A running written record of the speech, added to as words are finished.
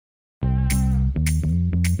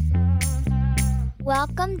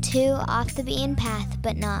Welcome to Off the Beaten Path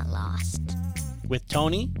But Not Lost. With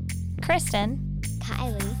Tony, Kristen,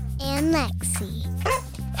 Kylie, and Lexi.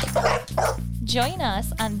 join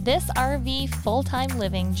us on this RV full-time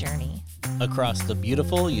living journey. across the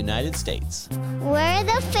beautiful United States. We're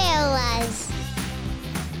the Faolas.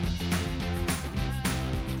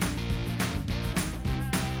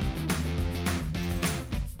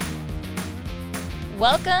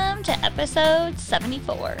 Welcome to episode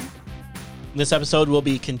 74. This episode will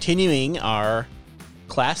be continuing our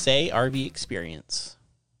Class A RV experience.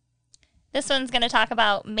 This one's going to talk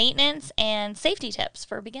about maintenance and safety tips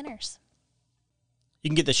for beginners. You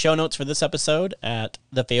can get the show notes for this episode at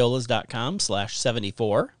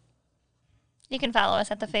thefaolas.com/74. You can follow us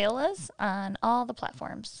at The Faolas on all the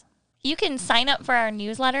platforms. You can sign up for our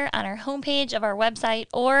newsletter on our homepage of our website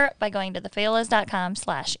or by going to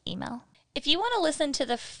thefaolas.com/email. If you want to listen to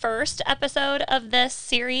the first episode of this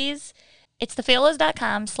series, it's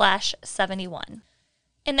thefaolas.com/71.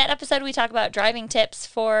 In that episode, we talk about driving tips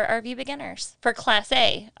for RV beginners, for Class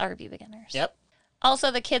A RV beginners. Yep.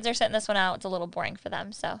 Also, the kids are sitting this one out. It's a little boring for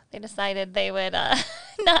them, so they decided they would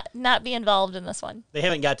not be involved in this one. They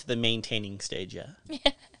haven't got to the maintaining stage yet. All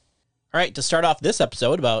right, to start off this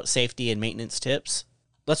episode about safety and maintenance tips,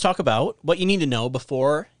 let's talk about what you need to know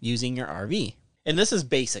before using your RV. And this is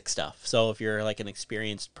basic stuff. So if you're like an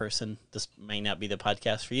experienced person, this might not be the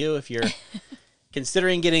podcast for you. If you're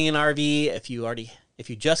considering getting an RV, if you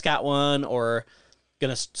just got one or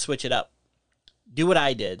gonna switch it up, do what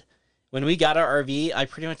I did. When we got our RV, I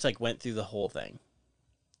pretty much went through the whole thing.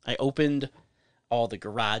 I opened all the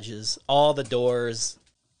garages, all the doors,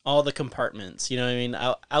 all the compartments. You know what I mean?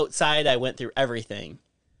 Outside, I went through everything.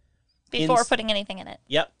 Before putting anything in it.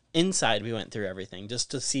 Yep. Inside, we went through everything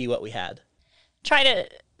just to see what we had. Try to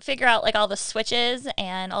figure out all the switches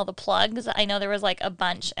and all the plugs. I know there was a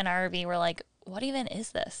bunch in our RV. We're like, what even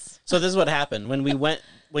is this? So this is what happened. When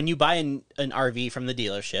you buy an RV from the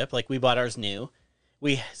dealership, like we bought ours new,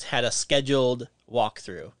 we had a scheduled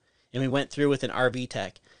walkthrough, and we went through with an RV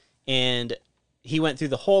tech, and he went through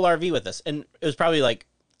the whole RV with us, and it was probably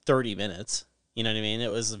 30 minutes. You know what I mean?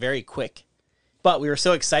 It was very quick, but we were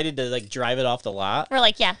so excited to drive it off the lot. We're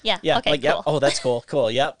like, yeah, okay, cool. Yep. Oh, that's cool.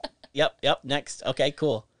 Yep. Next. Okay,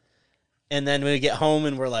 cool. And then we get home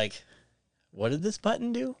and we're like, what did this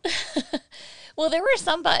button do? Well, there were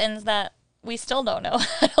some buttons that we still don't know.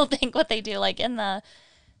 I don't think what they do, in the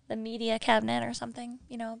media cabinet or something,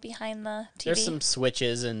 behind the TV. There's some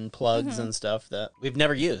switches and plugs and stuff that we've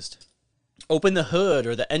never used. Open the hood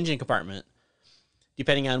or the engine compartment,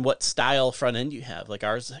 depending on what style front end you have. Like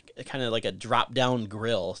ours, kind of like a drop-down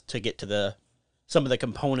grill to get to some of the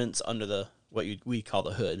components under we call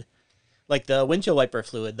the hood. Like the windshield wiper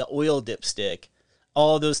fluid, the oil dipstick,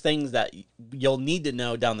 all those things that you'll need to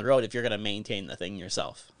know down the road if you're going to maintain the thing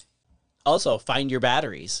yourself. Also, find your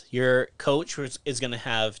batteries. Your coach is going to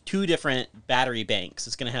have two different battery banks.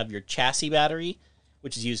 It's going to have your chassis battery,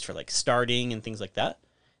 which is used for starting and things like that.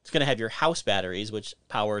 It's going to have your house batteries, which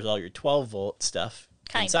powers all your 12-volt stuff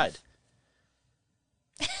inside.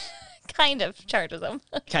 Kind of charges them.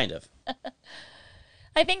 Kind of.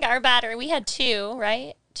 I think our battery, we had two,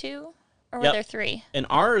 right? Two? Or were there three? And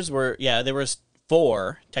ours were, there was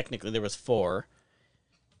 4. Technically, there was 4.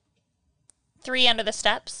 3 under the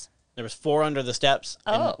steps? There was 4 under the steps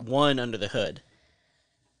and 1 under the hood.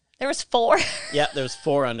 There was 4? Yep, there was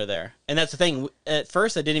 4 under there. And that's the thing. At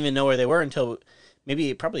first, I didn't even know where they were until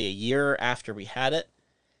probably a year after we had it,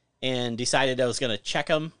 and decided I was going to check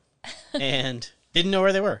them and didn't know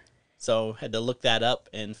where they were. So had to look that up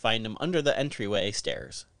and find them under the entryway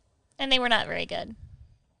stairs. And they were not very good.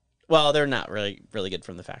 Well, they're not really good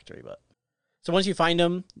from the factory, but so once you find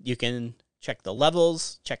them, you can check the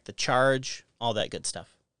levels, check the charge, all that good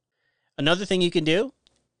stuff. Another thing you can do,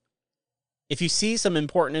 if you see some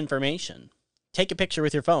important information, take a picture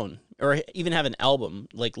with your phone, or even have an album,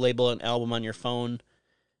 label an album on your phone,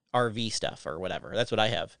 RV stuff or whatever. That's what I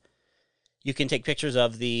have. You can take pictures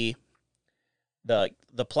of the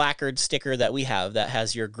placard sticker that we have that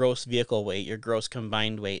has your gross vehicle weight, your gross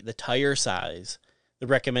combined weight, the tire size, the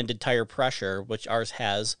recommended tire pressure, which ours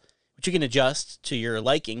has, which you can adjust to your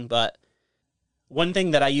liking. But one thing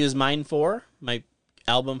that I use mine for, my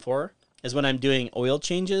album for, is when I'm doing oil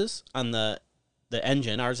changes on the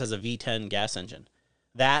engine. Ours has a V10 gas engine.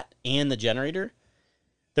 That and the generator,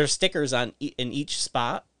 there's stickers in each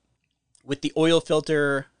spot with the oil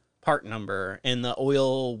filter part number and the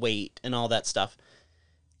oil weight and all that stuff.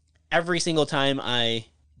 Every single time I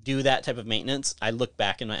do that type of maintenance, I look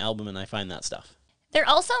back in my album and I find that stuff. There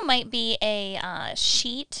also might be a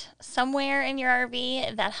sheet somewhere in your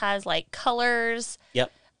RV that has colors.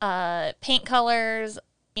 Yep. paint colors,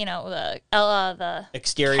 the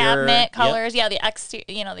Exterior cabinet colors. Yep.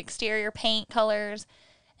 Yeah, the exterior paint colors,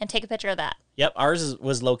 and take a picture of that. Yep, ours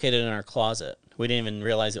was located in our closet. We didn't even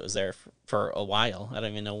realize it was there for a while. I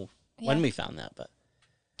don't even know when we found that, but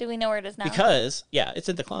do we know where it is now? Because it's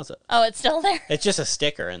in the closet. Oh, it's still there. It's just a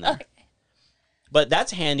sticker in there. Okay. But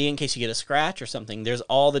that's handy in case you get a scratch or something. There's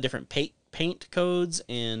all the different paint codes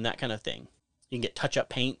and that kind of thing. You can get touch-up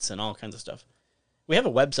paints and all kinds of stuff. We have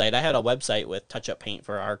a website. I had a website with touch-up paint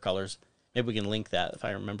for our colors. Maybe we can link that if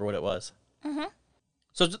I remember what it was. Mm-hmm.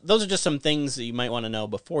 So those are just some things that you might want to know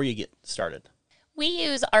before you get started. We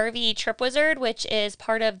use RV Trip Wizard, which is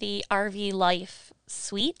part of the RV Life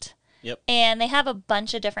suite. Yep. And they have a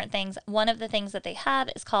bunch of different things. One of the things that they have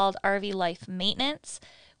is called RV Life Maintenance,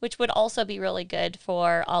 which would also be really good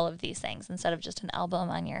for all of these things instead of just an album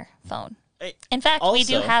on your phone. In fact, we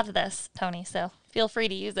do have this, Tony, so feel free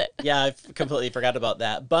to use it. Yeah, I completely forgot about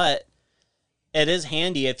that. But it is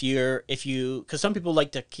handy if you, because some people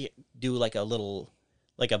like to do like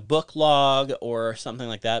a book log or something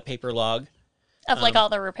like that, paper log. Of all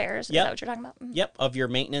the repairs? Is that what you're talking about? Mm-hmm. Yep, of your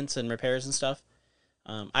maintenance and repairs and stuff.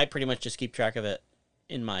 I pretty much just keep track of it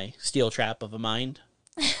in my steel trap of a mind,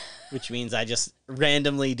 which means I just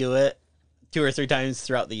randomly do it 2 or 3 times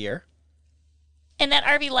throughout the year. And that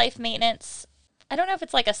RV Life Maintenance, I don't know if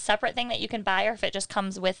it's like a separate thing that you can buy or if it just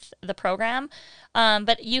comes with the program,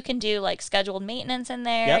 but you can do like scheduled maintenance in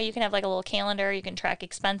there. Yep. You can have like a little calendar. You can track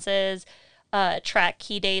expenses, track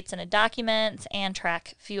key dates in a document, and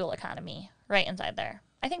track fuel economy right inside there.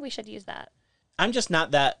 I think we should use that. I'm just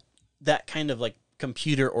not that kind of like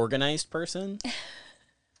computer organized person.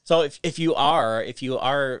 So if you are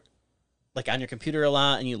like on your computer a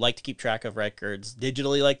lot and you like to keep track of records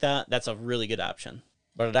digitally like that, that's a really good option.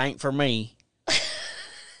 But it ain't for me.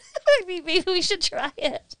 Maybe we should try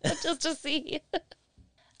it just to see.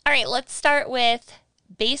 All right, let's start with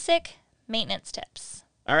basic maintenance tips.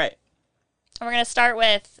 All right. And we're going to start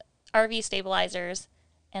with RV stabilizers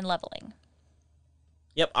and leveling.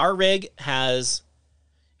 Yep, our rig has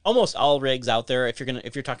almost all rigs out there. If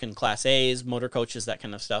you're talking Class A's, motor coaches, that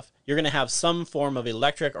kind of stuff, you're gonna have some form of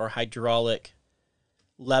electric or hydraulic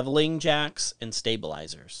leveling jacks and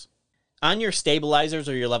stabilizers. On your stabilizers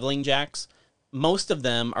or your leveling jacks, most of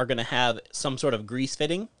them are gonna have some sort of grease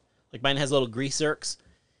fitting. Like mine has little grease zerks,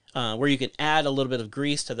 where you can add a little bit of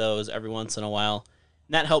grease to those every once in a while.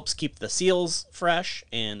 And that helps keep the seals fresh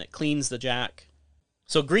and it cleans the jack.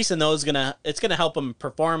 So greasing those it's gonna help them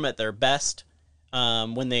perform at their best.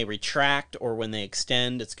 When they retract or when they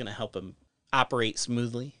extend, it's going to help them operate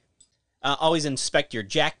smoothly. Always inspect your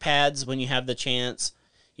jack pads when you have the chance.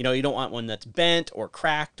 You don't want one that's bent or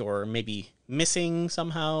cracked or maybe missing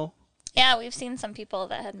somehow. Yeah, we've seen some people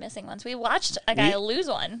that had missing ones. We watched a guy lose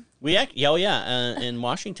one. In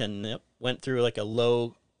Washington, went through like a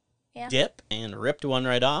low dip and ripped one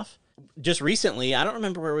right off. Just recently, I don't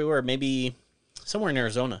remember where we were, maybe somewhere in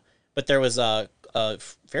Arizona, but there was a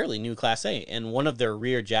fairly new Class A, and one of their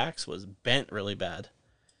rear jacks was bent really bad.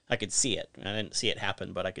 I could see it. I didn't see it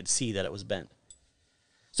happen, but I could see that it was bent.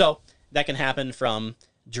 So that can happen from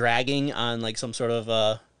dragging on like some sort of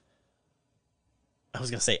I was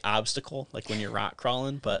going to say obstacle, like when you're rock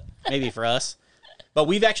crawling, but maybe for us. But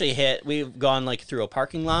we've gone like through a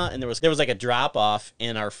parking lot, and there was like a drop off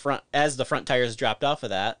in our front. As the front tires dropped off of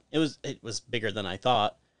that, it was bigger than I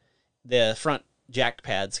thought. The front jack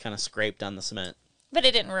pads kind of scraped on the cement. But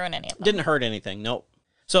it didn't ruin any of them. Didn't hurt anything, nope.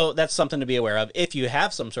 So that's something to be aware of. If you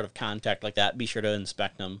have some sort of contact like that, be sure to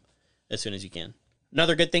inspect them as soon as you can.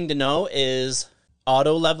 Another good thing to know is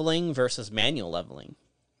auto leveling versus manual leveling.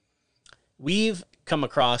 We've come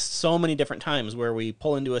across so many different times where we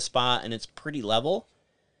pull into a spot and it's pretty level,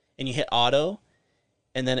 and you hit auto,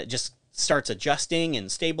 and then it just starts adjusting and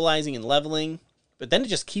stabilizing and leveling, but then it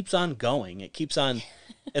just keeps on going.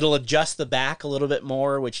 It'll adjust the back a little bit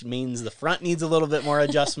more, which means the front needs a little bit more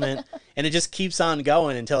adjustment, and it just keeps on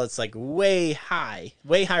going until it's like way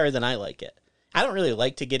higher than I like it. I don't really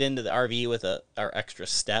like to get into the RV with our extra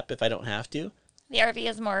step if I don't have to. The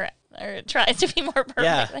RV tries to be more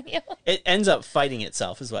perfect than you. It ends up fighting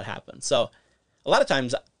itself is what happens. So a lot of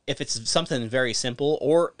times, if it's something very simple,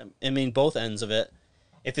 or, both ends of it,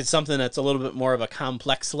 if it's something that's a little bit more of a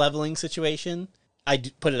complex leveling situation, I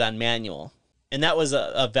put it on manual. And that was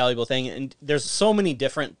a valuable thing. And there's so many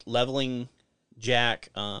different leveling jack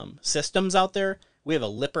systems out there. We have a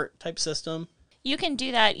Lippert type system. You can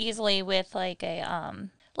do that easily with like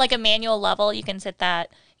a manual level. You can sit that,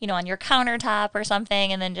 on your countertop or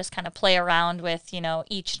something, and then just kind of play around with,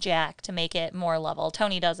 each jack to make it more level.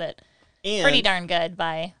 Tony does it pretty darn good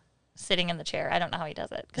by sitting in the chair. I don't know how he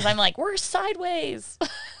does it because I'm like, we're sideways.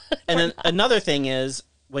 And then another thing is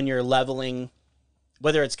when you're leveling,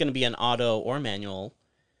 whether it's going to be an auto or manual,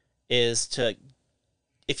 is to,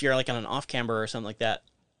 if you're like on an off-camber or something like that,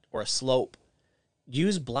 or a slope,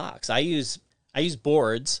 use blocks. I use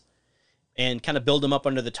boards and kind of build them up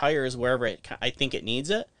under the tires wherever I think it needs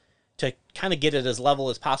it to kind of get it as level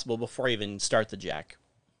as possible before I even start the jack.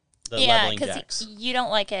 The leveling jacks. Because you don't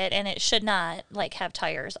like it, and it should not like have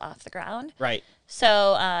tires off the ground. Right.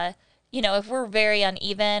 So, if we're very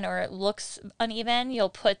uneven or it looks uneven, you'll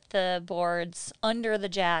put the boards under the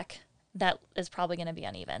jack. That is probably going to be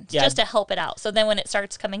uneven, just to help it out. So then when it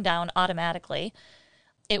starts coming down automatically,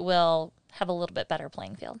 it will have a little bit better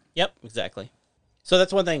playing field. Yep, exactly. So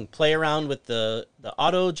that's one thing. Play around with the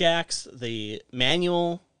auto jacks, the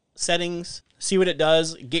manual settings, see what it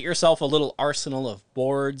does. Get yourself a little arsenal of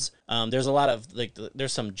boards. There's a lot of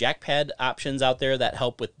there's some jack pad options out there that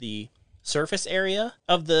help with the surface area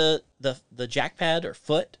of the jack pad or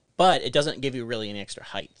foot, but it doesn't give you really any extra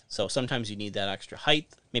height. So sometimes you need that extra height,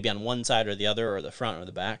 maybe on one side or the other, or the front or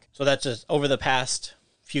the back. So that's just over the past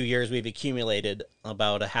few years, we've accumulated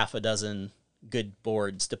about a half a dozen good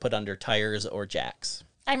boards to put under tires or jacks.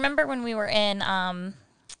 I remember when we were in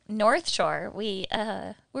North Shore, we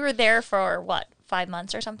were there for 5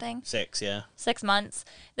 months or something? 6, yeah. 6 months.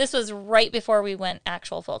 This was right before we went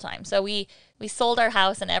actual full time. So we sold our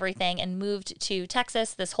house and everything and moved to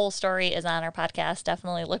Texas. This whole story is on our podcast.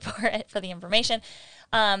 Definitely look for it for the information.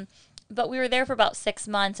 But we were there for about 6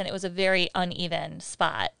 months, and it was a very uneven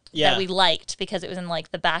spot that we liked because it was in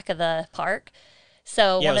like the back of the park.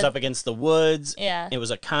 So it was up against the woods. Yeah. It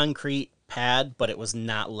was a concrete pad, but it was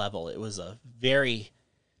not level. It was a very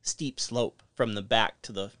steep slope from the back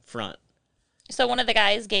to the front. So one of the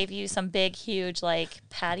guys gave you some big, huge, like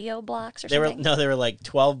patio blocks or something? They were like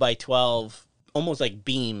 12 by 12, almost like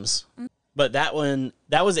beams. Mm-hmm. But that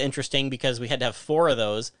was interesting because we had to have 4 of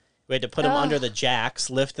those. We had to put them under the jacks,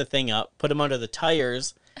 lift the thing up, put them under the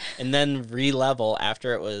tires, and then re-level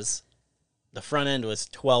after the front end was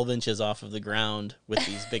 12 inches off of the ground with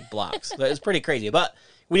these big blocks. So it was pretty crazy. But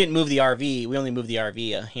we didn't move the RV. We only moved the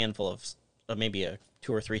RV a handful of maybe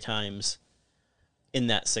 2 or 3 times in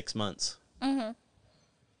that 6 months. Mm-hmm.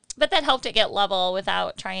 But that helped it get level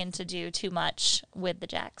without trying to do too much with the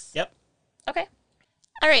jacks. Yep. Okay.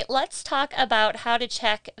 All right, let's talk about how to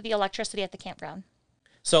check the electricity at the campground.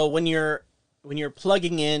 So when you're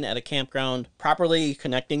plugging in at a campground, properly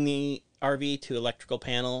connecting the RV to electrical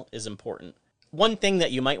panel is important. One thing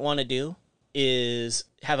that you might want to do is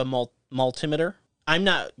have a multimeter. I'm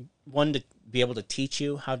not one to be able to teach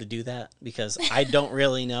you how to do that because I don't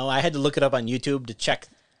really know. I had to look it up on YouTube to check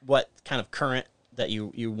what kind of current that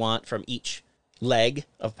you want from each leg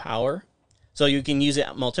of power. So you can use a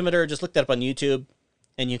multimeter, just look that up on YouTube,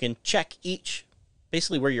 and you can check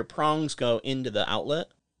basically where your prongs go into the outlet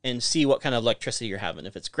and see what kind of electricity you're having.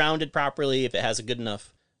 If it's grounded properly, if it has a good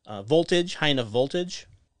enough voltage, high enough voltage.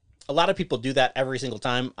 A lot of people do that every single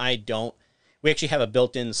time. I don't. We actually have a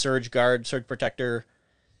built-in surge guard, surge protector,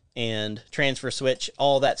 and transfer switch.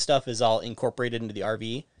 All that stuff is all incorporated into the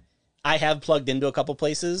RV. I have plugged into a couple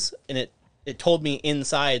places, and it told me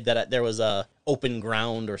inside that there was a open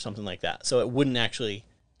ground or something like that. So it wouldn't actually,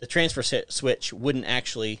 the transfer switch wouldn't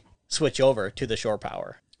actually switch over to the shore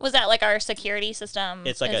power. Was that like our security system?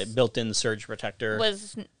 It's like a built-in surge protector.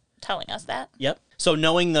 Was telling us that? Yep. So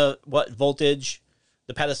knowing what voltage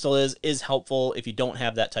the pedestal is helpful if you don't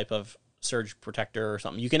have that type of surge protector or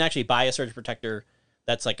something. You can actually buy a surge protector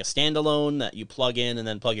that's like a standalone that you plug in and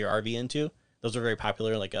then plug your RV into. Those are very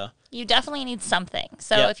popular. You definitely need something.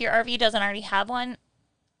 So if your RV doesn't already have one,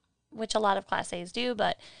 which a lot of Class A's do,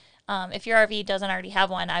 but if your RV doesn't already have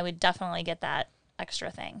one, I would definitely get that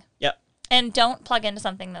extra thing. Yep. And don't plug into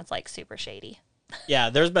something that's like super shady. Yeah,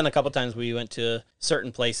 there's been a couple times we went to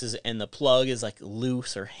certain places and the plug is like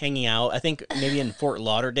loose or hanging out. I think maybe in Fort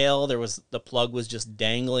Lauderdale the plug was just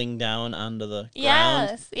dangling down onto the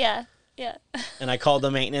ground. Yes, yeah. And I called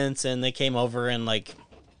the maintenance and they came over and I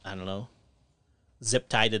don't know, zip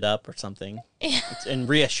tied it up or something. Yeah. And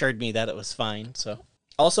reassured me that it was fine. So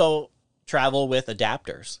also travel with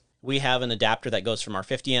adapters. We have an adapter that goes from our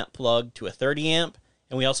 50 amp plug to a 30 amp.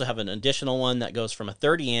 And we also have an additional one that goes from a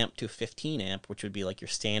 30 amp to 15 amp, which would be like your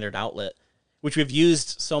standard outlet, which we've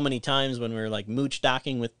used so many times when we're like mooch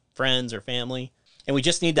docking with friends or family. And we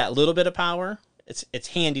just need that little bit of power. It's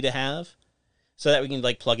handy to have so that we can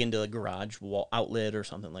like plug into the garage wall outlet or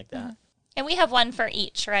something like that. Mm-hmm. And we have one for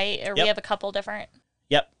each, right? Or we have a couple different.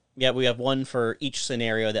 Yep. Yeah, we have one for each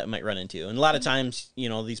scenario that might run into. And a lot of times,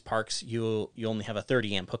 these parks, you only have a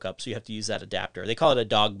 30 amp hookup, so you have to use that adapter. They call it a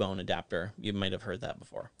dog bone adapter. You might have heard that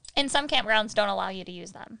before. And some campgrounds don't allow you to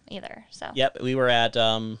use them either. So Yep, we were at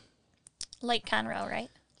Lake Conroe, right?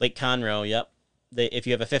 Lake Conroe. Yep, if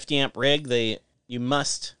you have a 50 amp rig, you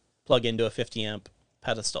must plug into a 50 amp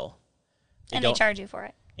pedestal. They charge you for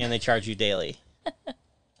it. And they charge you daily.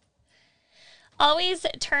 Always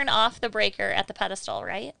turn off the breaker at the pedestal,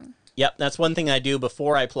 right? Yep, that's one thing I do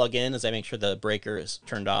before I plug in is I make sure the breaker is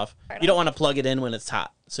turned off. You don't want to plug it in when it's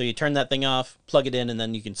hot. So you turn that thing off, plug it in, and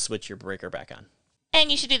then you can switch your breaker back on. And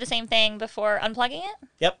you should do the same thing before unplugging it?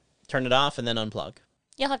 Yep, turn it off and then unplug.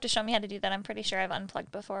 You'll have to show me how to do that. I'm pretty sure I've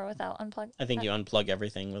unplugged before without unplugging. I think you unplug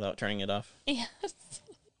everything without turning it off. Yes.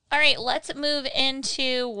 All right, let's move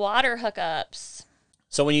into water hookups.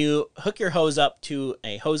 So when you hook your hose up to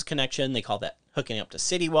a hose connection, they call that hooking up to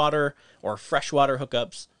city water or freshwater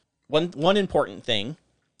hookups. One important thing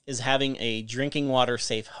is having a drinking water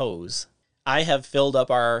safe hose. I have filled up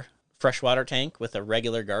our freshwater tank with a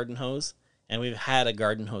regular garden hose, and we've had a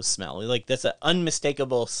garden hose smell. Like, that's an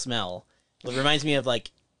unmistakable smell. It reminds me of,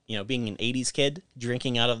 like, being an 80s kid,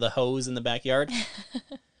 drinking out of the hose in the backyard.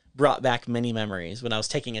 Brought back many memories when I was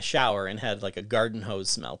taking a shower and had, like, a garden hose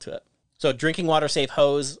smell to it. So drinking water safe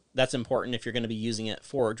hose, that's important if you're going to be using it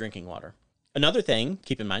for drinking water. Another thing,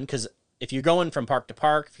 keep in mind, because if you're going from park to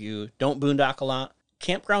park, if you don't boondock a lot,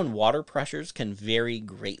 campground water pressures can vary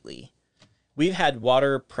greatly. We've had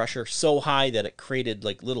water pressure so high that it created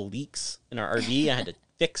like little leaks in our RV. I had to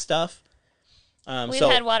fix stuff. We've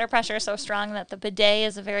had water pressure so strong that the bidet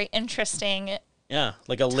is a very interesting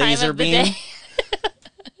like a laser beam. Bidet.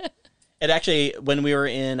 It actually, when we were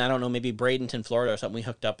in, I don't know, maybe Bradenton, Florida or something, we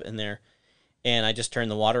hooked up in there, and I just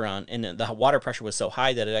turned the water on, and the water pressure was so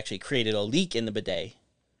high that it actually created a leak in the bidet.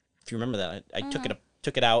 If you remember that, I took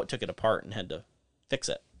it out, took it apart, and had to fix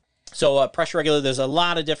it. So pressure regulator, there's a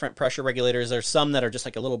lot of different pressure regulators. There's some that are just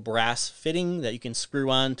like a little brass fitting that you can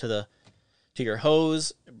screw on to your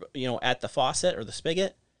hose, at the faucet or the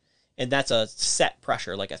spigot, and that's a set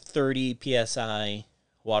pressure, like a 30 psi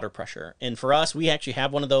water pressure. And for us, we actually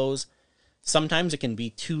have one of those. Sometimes it can be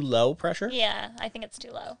too low pressure. Yeah, I think it's too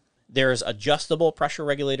low. There's adjustable pressure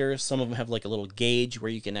regulators. Some of them have like a little gauge where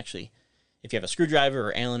you can actually, if you have a screwdriver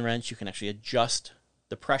or Allen wrench, you can actually adjust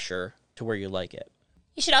the pressure to where you like it.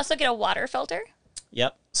 You should also get a water filter.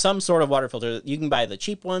 Yep. Some sort of water filter. You can buy the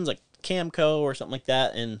cheap ones like Camco or something like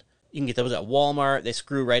that, and you can get those at Walmart. They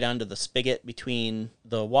screw right onto the spigot between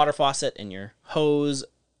the water faucet and your hose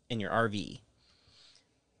and your RV.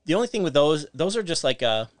 The only thing with those are just like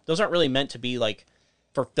those aren't really meant to be like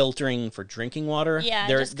for filtering for drinking water. Yeah,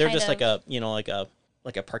 they're just like a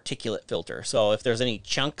particulate filter. So if there's any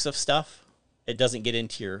chunks of stuff, it doesn't get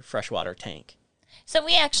into your freshwater tank. So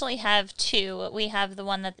we actually have two. We have the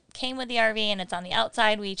one that came with the RV and it's on the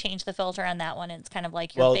outside. We changed the filter on that one. It's kind of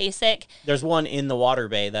like your basic. There's one in the water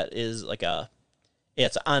bay that is like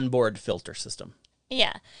it's an onboard filter system.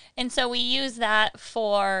 Yeah. And so we use that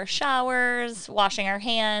for showers, washing our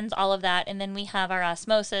hands, all of that. And then we have our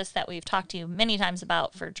osmosis that we've talked to you many times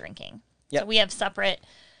about for drinking. Yep. So we have separate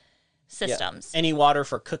systems. Yep. Any water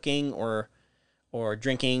for cooking or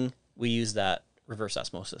drinking, we use that reverse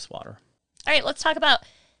osmosis water. All right, let's talk about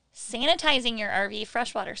sanitizing your RV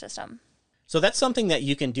freshwater system. So that's something that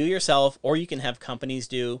you can do yourself or you can have companies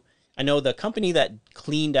do. I know the company that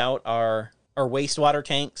cleaned out our wastewater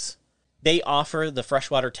tanks, they offer the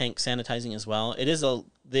freshwater tank sanitizing as well.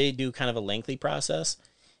 They do kind of a lengthy process.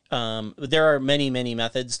 There are many, many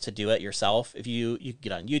methods to do it yourself. If you can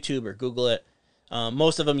get on YouTube or Google it.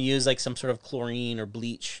 Most of them use like some sort of chlorine or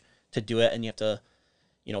bleach to do it, and you have to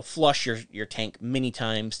flush your tank many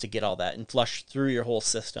times to get all that and flush through your whole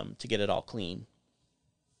system to get it all clean.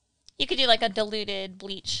 You could do like a diluted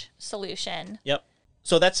bleach solution. Yep.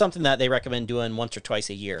 So that's something that they recommend doing once or twice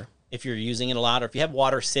a year if you're using it a lot or if you have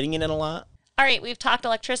water sitting in it a lot. All right, we've talked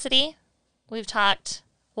electricity. We've talked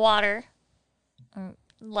water.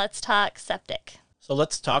 Let's talk septic. So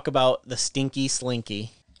let's talk about the stinky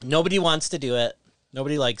slinky. Nobody wants to do it.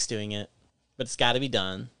 Nobody likes doing it, but it's got to be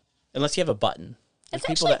done unless you have a button.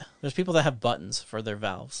 There's people that have buttons for their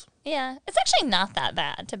valves. Yeah, it's actually not that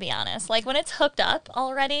bad, to be honest. Like when it's hooked up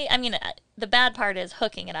already, I mean, the bad part is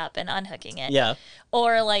hooking it up and unhooking it. Yeah.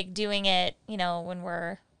 Or like doing it, when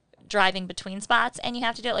we're driving between spots and you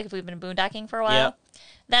have to do it, like if we've been boondocking for a while. Yeah.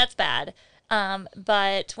 That's bad.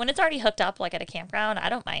 But when it's already hooked up, like at a campground, I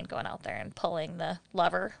don't mind going out there and pulling the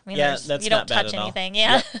lever. I mean, that's you don't touch anything.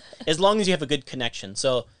 Yeah. As long as you have a good connection.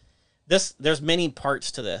 So there's many parts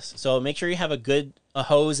to this. So make sure you have a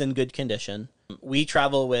hose in good condition. We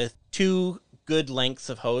travel with 2 good lengths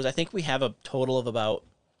of hose. I think we have a total of about,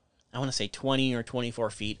 I want to say 20 or 24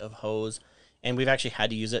 feet of hose. And we've actually had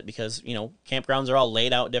to use it because, campgrounds are all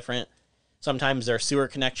laid out different. Sometimes their sewer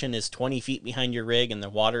connection is 20 feet behind your rig and the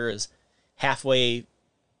water is halfway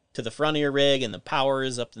to the front of your rig and the power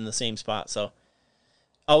is up in the same spot. So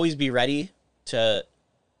always be ready to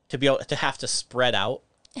be able to have to spread out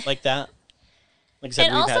like that. Like I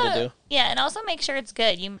said, we've had to do. Yeah, and also make sure it's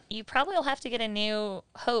good. You probably will have to get a new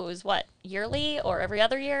hose, yearly or every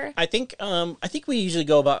other year? I think we usually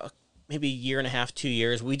go about maybe a year and a half, 2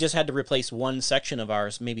 years. We just had to replace one section of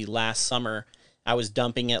ours maybe last summer. I was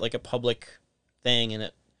dumping at like a public thing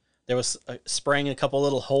and there was spraying a couple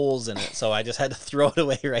little holes in it, so I just had to throw it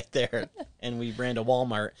away right there. And we ran to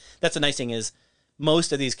Walmart. That's the nice thing is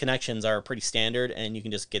most of these connections are pretty standard, and you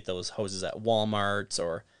can just get those hoses at Walmart's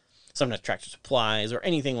or sometimes Tractor Supplies or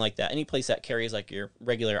anything like that. Any place that carries like your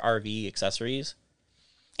regular RV accessories.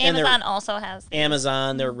 Amazon also has these.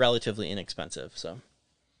 Amazon, they're relatively inexpensive. So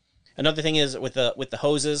another thing is with the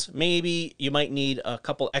hoses, maybe you might need a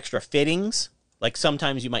couple extra fittings. Like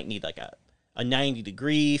sometimes you might need like a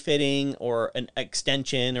 90-degree fitting or an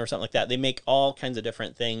extension or something like that. They make all kinds of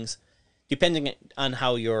different things depending on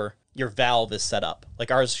how your valve is set up.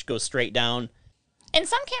 Like ours goes straight down. And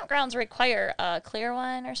some campgrounds require a clear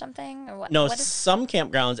one or something, or what? No, some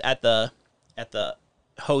campgrounds at the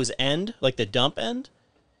hose end, like the dump end,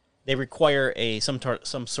 they require some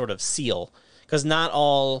sort of seal, because not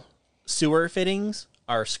all sewer fittings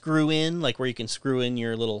are screw in, like where you can screw in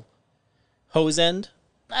your little hose end.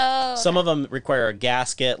 Oh. Some of them require a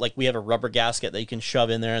gasket, like we have a rubber gasket that you can shove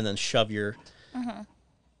in there and then shove your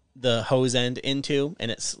the hose end into,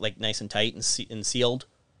 and it's like nice and tight and sealed.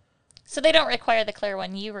 So they don't require the clear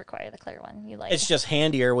one. You require the clear one. You like it's just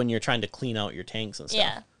handier when you're trying to clean out your tanks and stuff.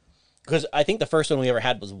 Yeah. Because I think the first one we ever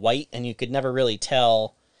had was white, and you could never really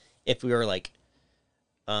tell if we were like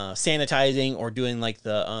sanitizing or doing like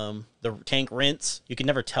the tank rinse. You could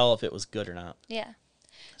never tell if it was good or not. Yeah.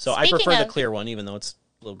 So I prefer the clear one, even though it's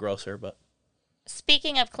a little grosser. But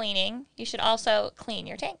speaking of cleaning, you should also clean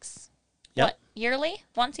your tanks. Yep. What, yearly?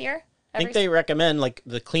 Once a year? I think they recommend, like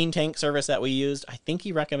the clean tank service that we used, I think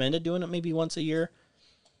he recommended doing it maybe once a year.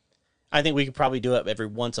 I think we could probably do it every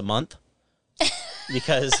once a month.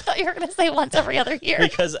 Because I thought you were going to say once every other year.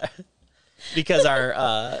 because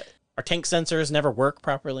our tank sensors never work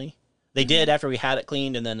properly. They did after we had it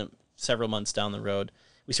cleaned, and then several months down the road,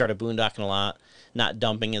 we started boondocking a lot, not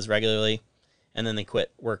dumping as regularly, and then they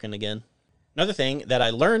quit working again. Another thing that I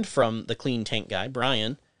learned from the clean tank guy,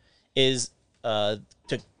 Brian, is to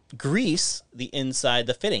grease the inside,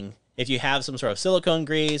 the fitting. If you have some sort of silicone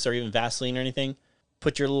grease or even Vaseline or anything,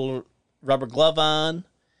 put your little rubber glove on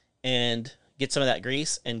and get some of that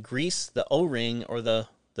grease and grease the O-ring or the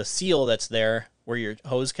seal that's there where your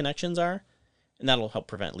hose connections are, and that'll help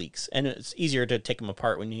prevent leaks. And it's easier to take them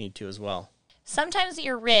apart when you need to as well. Sometimes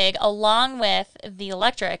your rig, along with the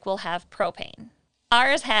electric, will have propane.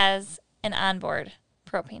 Ours has an onboard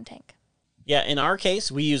propane tank. Yeah, in our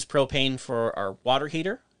case, we use propane for our water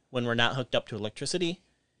heater when we're not hooked up to electricity,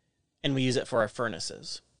 and we use it for our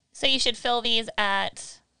furnaces. So you should fill these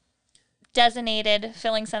at designated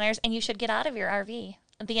filling centers, and you should get out of your RV.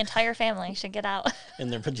 The entire family should get out. In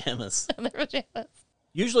their pajamas. In their pajamas.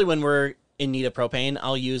 Usually when we're in need of propane,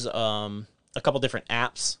 I'll use a couple different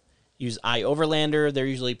apps. Use iOverlander. They're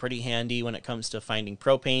usually pretty handy when it comes to finding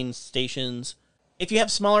propane stations. If you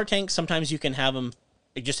have smaller tanks, sometimes you can have them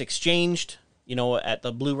just exchanged, at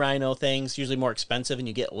the Blue Rhino things, usually more expensive, and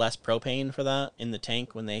you get less propane for that in the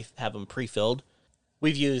tank when they have them pre-filled.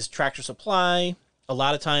 We've used Tractor Supply a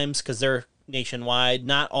lot of times because they're nationwide.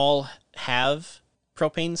 Not all have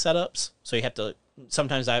propane setups, so you have to.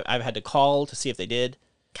 Sometimes I've had to call to see if they did.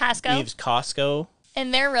 Costco. We use Costco,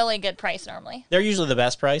 and they're really good price normally. They're usually the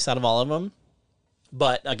best price out of all of them,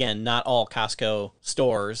 but again, not all Costco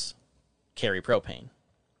stores carry propane.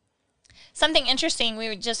 Something interesting,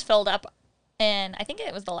 we just filled up. And I think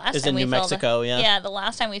it was the last time we filled up. New Mexico, yeah. Yeah, the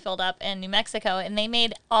last time we filled up in New Mexico, and they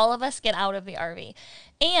made all of us get out of the RV.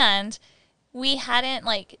 And we hadn't,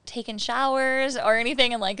 taken showers or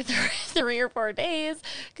anything in, 3 or 4 days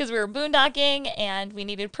because we were boondocking, and we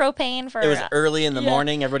needed propane for... It was early in the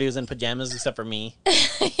morning. Everybody was in pajamas except for me.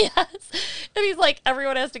 Yes. And he's like,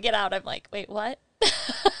 everyone has to get out. I'm like, wait, what?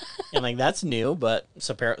 I'm that's new, but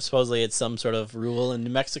supposedly it's some sort of rule in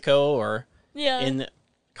New Mexico or in...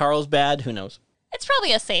 Carlsbad, who knows? It's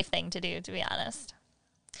probably a safe thing to do, to be honest.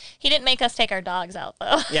 He didn't make us take our dogs out,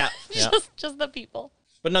 though. Yeah. just the people.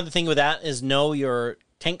 But another thing with that is know your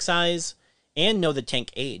tank size and know the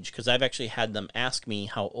tank age, because I've actually had them ask me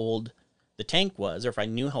how old the tank was or if I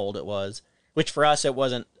knew how old it was, which for us it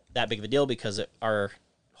wasn't that big of a deal because our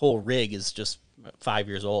whole rig is just 5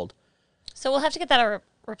 years old. So we'll have to get that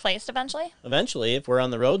replaced eventually? Eventually, if we're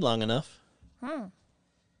on the road long enough.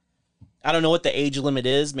 I don't know what the age limit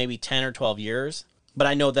is, maybe 10 or 12 years. But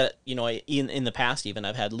I know that, in the past even,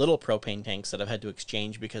 I've had little propane tanks that I've had to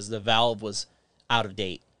exchange because the valve was out of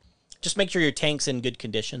date. Just make sure your tank's in good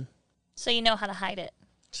condition. So you know how to hide it.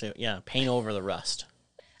 So, yeah, paint over the rust.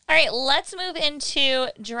 All right, let's move into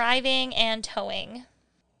driving and towing.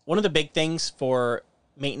 One of the big things for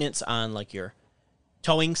maintenance on, like, your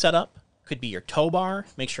towing setup could be your tow bar.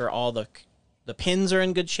 Make sure all the pins are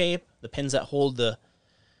in good shape. The pins that hold the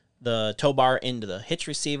tow bar into the hitch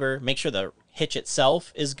receiver. Make sure the hitch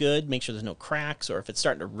itself is good. Make sure there's no cracks, or if it's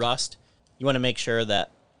starting to rust, you want to make sure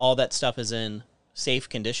that all that stuff is in safe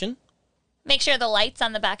condition. Make sure the lights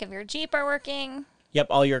on the back of your Jeep are working. Yep,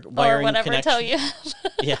 all your wiring or whatever tow you have.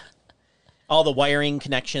 Yeah. All the wiring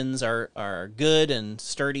connections are good and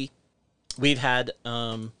sturdy. We've had, I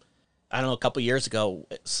don't know, a couple years ago,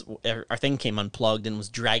 our thing came unplugged and was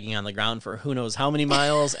dragging on the ground for who knows how many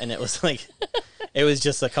miles, and it was like... It was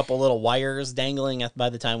just a couple little wires dangling by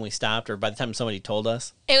the time we stopped, or by the time somebody told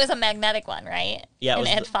us. It was a magnetic one, right? Yeah. And it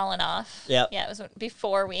had fallen off. Yeah. Yeah, it was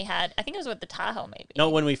before we had, I think it was with the Tahoe maybe. No,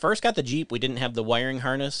 when we first got the Jeep, we didn't have the wiring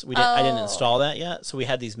harness. I didn't install that yet. So we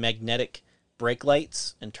had these magnetic brake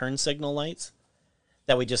lights and turn signal lights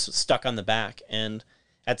that we just stuck on the back. And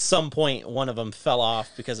at some point, one of them fell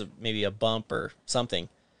off because of maybe a bump or something.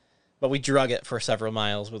 But we drug it for several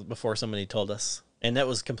miles before somebody told us. And that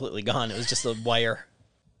was completely gone. It was just a wire.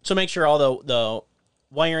 So make sure all the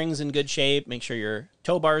wiring's in good shape. Make sure your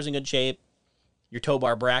tow bar's in good shape. Your tow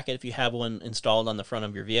bar bracket, if you have one installed on the front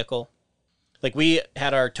of your vehicle. Like we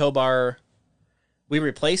had our tow bar, we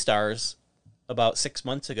replaced ours about 6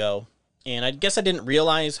 months ago. And I guess I didn't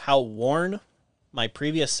realize how worn my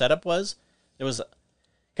previous setup was. It was,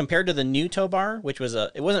 compared to the new tow bar, which was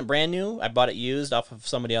it wasn't brand new. I bought it used off of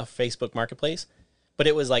somebody off Facebook Marketplace. But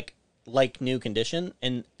it was like new condition,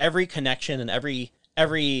 and every connection and every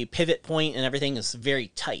pivot point and everything is very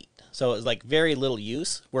tight. So it was like very little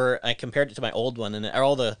use, where I compared it to my old one, and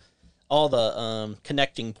all the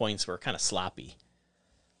connecting points were kind of sloppy.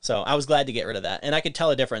 So I was glad to get rid of that, and I could tell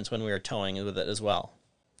a difference when we were towing with it as well.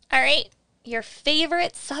 All right, your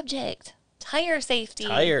favorite subject, tire safety.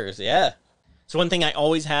 Tires, yeah. So one thing I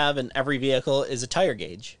always have in every vehicle is a tire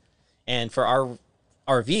gauge, and for our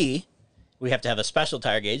RV, we have to have a special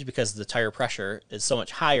tire gauge because the tire pressure is so much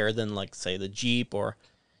higher than, like, say, the Jeep or,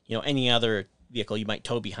 any other vehicle you might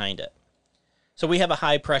tow behind it. So we have a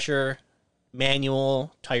high pressure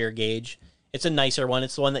manual tire gauge. It's a nicer one.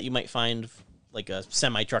 It's the one that you might find like a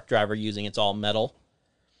semi truck driver using. It's all metal,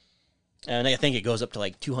 and I think it goes up to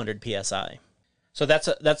like 200 psi. So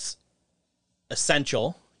that's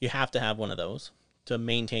essential. You have to have one of those to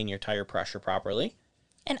maintain your tire pressure properly.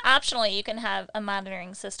 And optionally, you can have a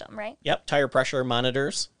monitoring system, right? Yep, tire pressure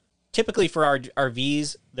monitors. Typically for our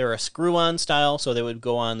RVs, they're a screw-on style, so they would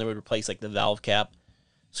replace like the valve cap,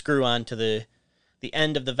 screw on to the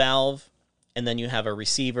end of the valve, and then you have a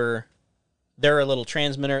receiver. They're a little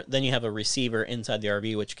transmitter. Then you have a receiver inside the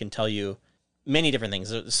RV, which can tell you many different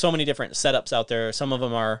things. There's so many different setups out there. Some of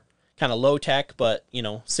them are kind of low-tech, but,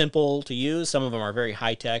 simple to use. Some of them are very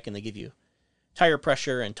high-tech, and they give you tire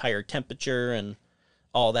pressure and tire temperature and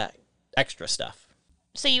all that extra stuff.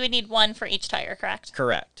 So you would need one for each tire, correct?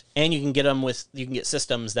 Correct. And you can get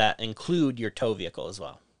systems that include your tow vehicle as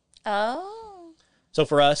well. Oh. So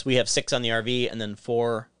for us, we have 6 on the RV and then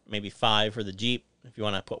 4, maybe 5 for the Jeep, if you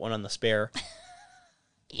want to put one on the spare.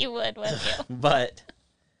 You would, wouldn't you? But,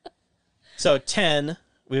 so 10,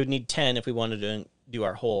 we would need 10 if we wanted to do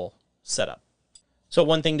our whole setup. So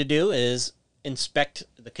one thing to do is inspect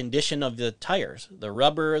the condition of the tires, the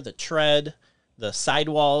rubber, the tread, the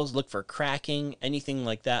sidewalls. Look for cracking, anything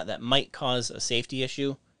like that might cause a safety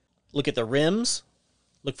issue. Look at the rims.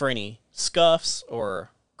 Look for any scuffs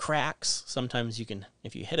or cracks. Sometimes you can,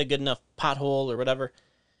 if you hit a good enough pothole or whatever,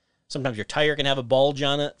 sometimes your tire can have a bulge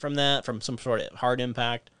on it from some sort of hard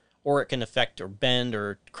impact, or it can affect or bend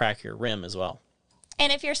or crack your rim as well.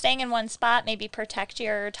 And if you're staying in one spot, maybe protect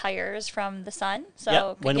your tires from the sun.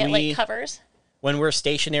 So Yep. like covers. When we're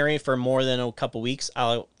stationary for more than a couple weeks,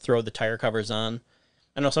 I'll throw the tire covers on.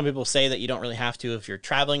 I know some people say that you don't really have to if you're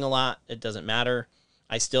traveling a lot. It doesn't matter.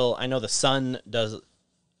 I know the sun does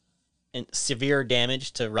severe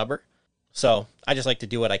damage to rubber, so I just like to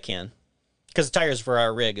do what I can. Because the tires for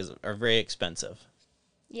our rig are very expensive.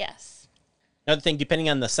 Yes. Another thing, depending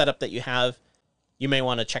on the setup that you have, you may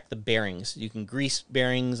want to check the bearings. You can grease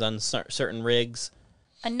bearings on certain rigs.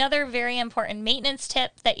 Another very important maintenance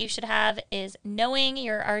tip that you should have is knowing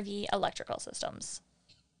your RV electrical systems.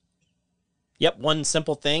 Yep, one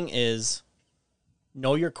simple thing is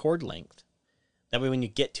know your cord length. That way when you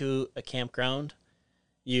get to a campground,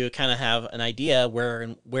 you kind of have an idea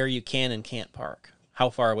where you can and can't park, how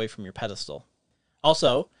far away from your pedestal.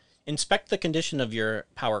 Also, inspect the condition of your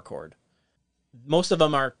power cord. Most of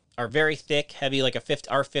them are very thick, heavy, like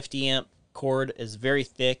our 50 amp cord is very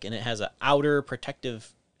thick, and it has an outer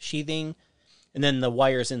protective sheathing, and then the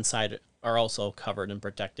wires inside are also covered and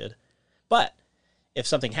protected. But if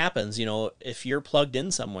something happens, if you're plugged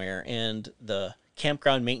in somewhere and the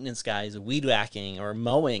campground maintenance guy is weed whacking or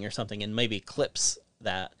mowing or something and maybe clips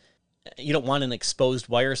that, you don't want an exposed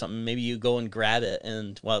wire or something. Maybe you go and grab it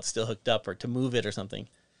and while it's still hooked up, or to move it or something.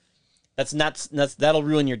 That'll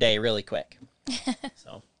ruin your day really quick.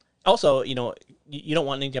 So also, you don't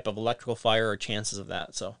want any type of electrical fire or chances of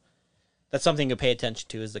that. So that's something to pay attention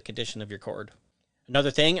to, is the condition of your cord.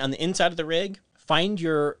 Another thing, on the inside of the rig, find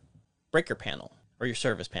your breaker panel or your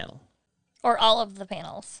service panel. Or all of the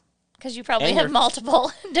panels, because you probably have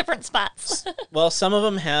multiple different spots. Well, some of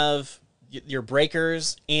them have your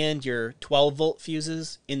breakers and your 12-volt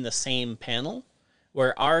fuses in the same panel,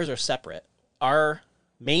 where ours are separate. Our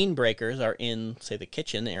main breakers are in, say, the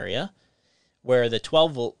kitchen area, where the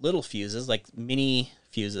 12-volt little fuses, like mini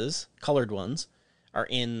fuses, colored ones, are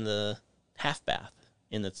in the half bath,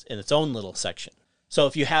 in its own little section. So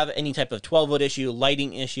if you have any type of 12-volt issue,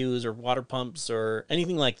 lighting issues, or water pumps, or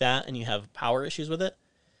anything like that, and you have power issues with it,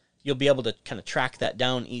 you'll be able to kind of track that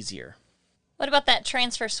down easier. What about that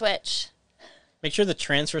transfer switch? Make sure the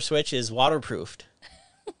transfer switch is waterproofed.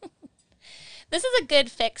 This is a good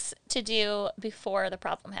fix to do before the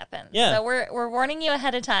problem happens. Yeah. So we're warning you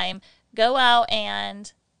ahead of time. Go out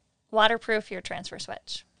and waterproof your transfer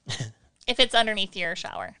switch if it's underneath your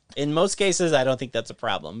shower. In most cases, I don't think that's a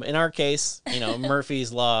problem. In our case,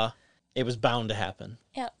 Murphy's Law, it was bound to happen.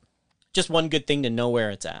 Yep. Just one good thing to know where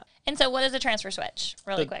it's at. And so what is a transfer switch?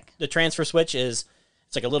 Really quick. The transfer switch it's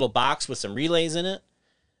like a little box with some relays in it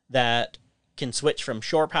that can switch from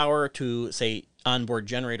shore power to, say, onboard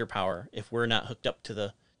generator power if we're not hooked up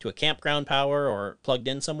to a campground power or plugged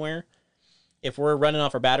in somewhere. If we're running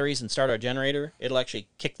off our batteries and start our generator, it'll actually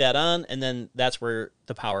kick that on, and then that's where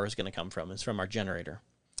the power is going to come from. It's from our generator.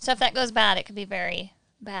 So if that goes bad, it could be very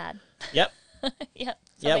bad. Yep. Yep.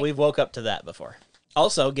 Yeah, we've woke up to that before.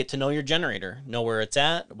 Also, get to know your generator. Know where it's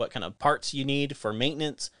at, what kind of parts you need for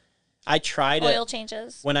maintenance. I try to... Oil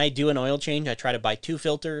changes. When I do an oil change, I try to buy 2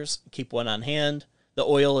 filters, keep one on hand. The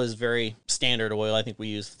oil is very standard oil. I think we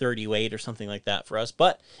use 30 weight or something like that for us,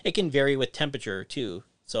 but it can vary with temperature too.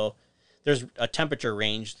 So there's a temperature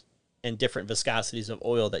range and different viscosities of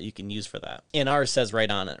oil that you can use for that. And ours says right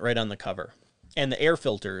on it, right on the cover. And the air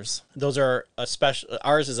filters, those are a special...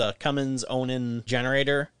 Ours is a Cummins Onan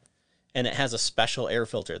generator, and it has a special air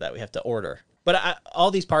filter that we have to order. But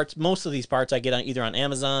most of these parts I get either on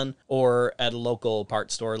Amazon or at a local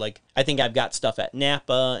parts store. Like, I think I've got stuff at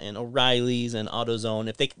Napa and O'Reilly's and AutoZone.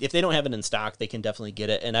 If they don't have it in stock, they can definitely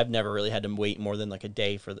get it. And I've never really had to wait more than like a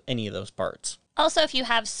day for any of those parts. Also, if you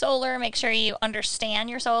have solar, make sure you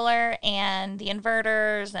understand your solar and the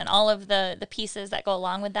inverters and all of the pieces that go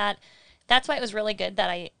along with that. That's why it was really good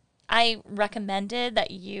that I recommended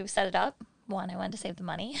that you set it up. 1, I wanted to save the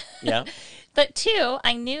money. Yeah. But 2,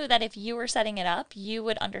 I knew that if you were setting it up, you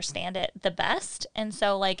would understand it the best. And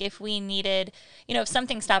so, like, if we needed, if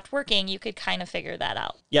something stopped working, you could kind of figure that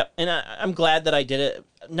out. Yep. And I'm glad that I did it.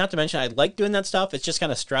 Not to mention, I like doing that stuff. It's just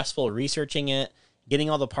kind of stressful researching it, getting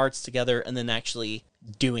all the parts together, and then actually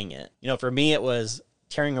doing it. For me, it was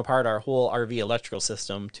tearing apart our whole RV electrical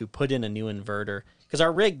system to put in a new inverter. Because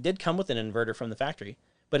our rig did come with an inverter from the factory,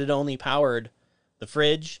 but it only powered the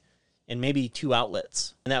fridge and maybe 2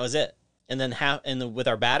 outlets, and that was it. And then with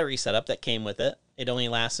our battery setup that came with it, it only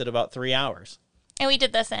lasted about 3 hours. And we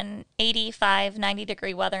did this in 85,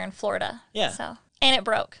 90-degree weather in Florida. Yeah. And it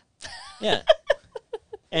broke. Yeah.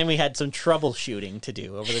 And we had some troubleshooting to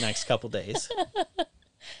do over the next couple days.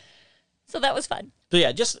 So that was fun. So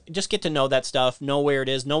yeah, just get to know that stuff, know where it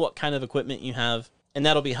is, know what kind of equipment you have, and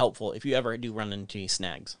that'll be helpful if you ever do run into any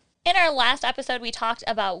snags. In our last episode, we talked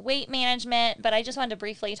about weight management, but I just wanted to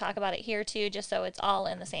briefly talk about it here too, just so it's all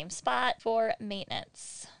in the same spot for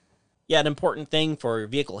maintenance. Yeah, an important thing for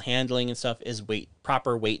vehicle handling and stuff is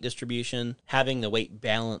proper weight distribution, having the weight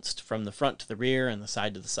balanced from the front to the rear and the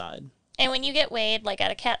side to the side. And when you get weighed, like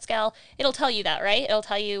at a CAT scale, it'll tell you that, right? It'll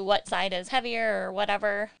tell you what side is heavier or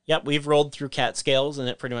whatever. Yep, we've rolled through CAT scales, and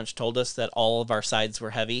it pretty much told us that all of our sides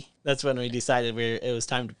were heavy. That's when we decided it was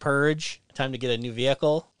time to purge, time to get a new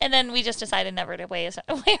vehicle. And then we just decided never to weigh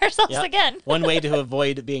ourselves again. One way to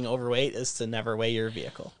avoid being overweight is to never weigh your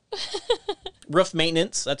vehicle. Roof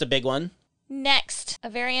maintenance, that's a big one. Next, a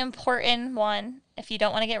very important one, if you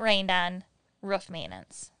don't want to get rained on, roof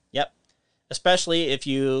maintenance. Yep. Especially if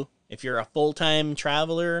you If you're a full-time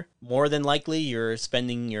traveler, more than likely you're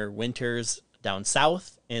spending your winters down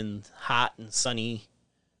south in hot and sunny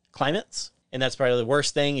climates. And that's probably the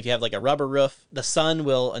worst thing. If you have like a rubber roof, the sun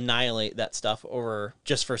will annihilate that stuff over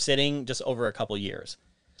just for sitting, just over a couple years.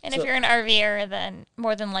 And if you're an RVer, then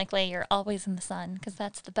more than likely you're always in the sun, because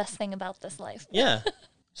that's the best thing about this life. Yeah.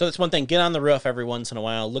 So that's one thing. Get on the roof every once in a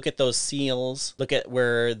while. Look at those seals. Look at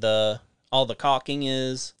where all the caulking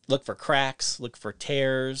is. Look for cracks. Look for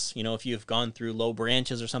tears. You know, if you've gone through low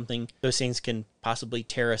branches or something, those things can possibly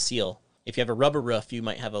tear a seal. If you have a rubber roof, you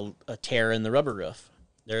might have a tear in the rubber roof.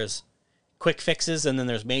 There's quick fixes, and then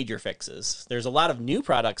there's major fixes. There's a lot of new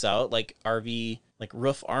products out, like RV, like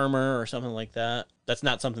roof armor or something like that. That's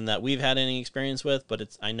not something that we've had any experience with,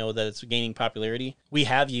 but I know that it's gaining popularity. We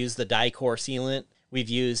have used the Dicor sealant. We've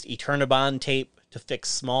used Eternabond tape to fix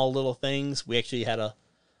small little things. We actually had a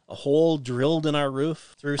hole drilled in our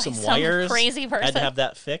roof through some wires. Crazy person. Had to have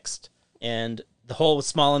that fixed, and the hole was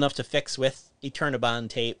small enough to fix with Eternabond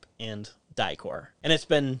tape and Dicor, and it's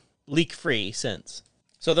been leak-free since.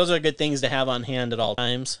 So those are good things to have on hand at all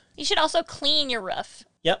times. You should also clean your roof.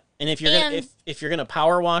 Yep, and if you're gonna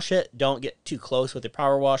power wash it, don't get too close with the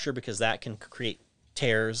power washer, because that can create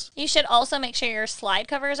tears. You should also make sure your slide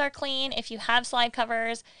covers are clean. If you have slide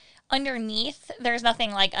covers underneath, there's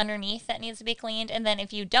nothing like underneath that needs to be cleaned. And then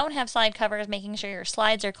if you don't have slide covers, making sure your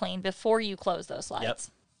slides are clean before you close those slides. Yep.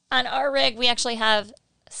 On our rig, we actually have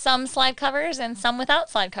some slide covers and some without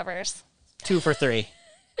slide covers. 2 for 3.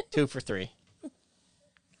 2 for 3.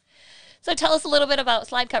 So tell us a little bit about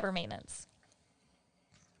slide cover maintenance.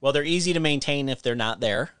 Well, they're easy to maintain if they're not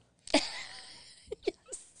there. Yes.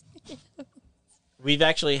 We've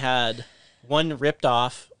actually had one ripped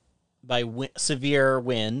off by severe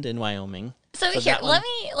wind in Wyoming. So here, let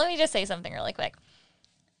me just say something really quick.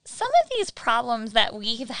 Some of these problems that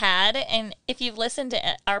we've had, and if you've listened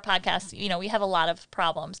to our podcast, you know, we have a lot of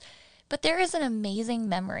problems, but there is an amazing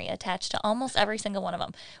memory attached to almost every single one of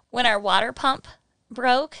them. When our water pump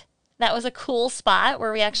broke, that was a cool spot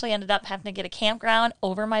where we actually ended up having to get a campground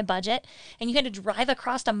over my budget, and you had to drive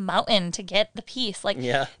across a mountain to get the piece. Like,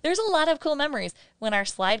 yeah. There's a lot of cool memories. When our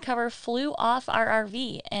slide cover flew off our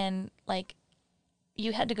RV, and like,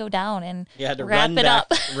 you had to go down and you had to wrap run it back,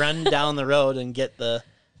 up. run down the road and get the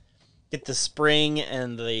spring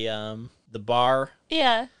and the bar.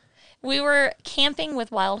 Yeah. We were camping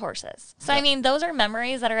with wild horses. So, Yep. I mean, those are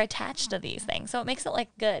memories that are attached to these things. So it makes it like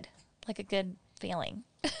a good feeling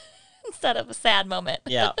instead of a sad moment.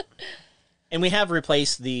 Yeah. And we have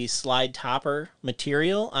replaced the slide topper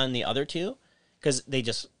material on the other two, because they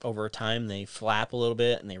just, over time, they flap a little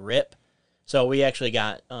bit and they rip. So we actually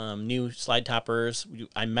got new slide toppers.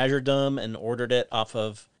 I measured them and ordered it off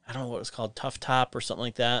of, I don't know what it was called, Tough Top or something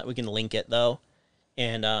like that. We can link it, though.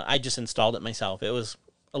 And I just installed it myself. It was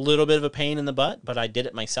a little bit of a pain in the butt, but I did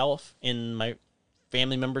it myself in my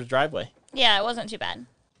family member's driveway. Yeah, it wasn't too bad.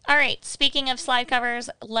 All right, speaking of slide covers,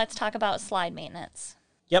 let's talk about slide maintenance.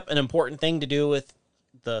 Yep, an important thing to do with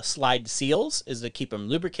the slide seals is to keep them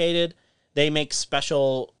lubricated. They make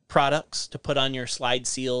special products to put on your slide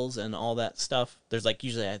seals and all that stuff. There's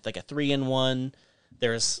usually a 3-in-1.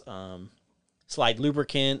 There's slide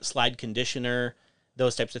lubricant, slide conditioner,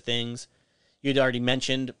 those types of things. You'd already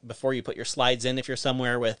mentioned before you put your slides in, if you're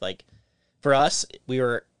somewhere with, for us, we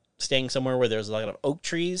were staying somewhere where there's a lot of oak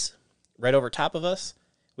trees right over top of us.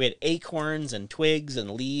 We had acorns and twigs and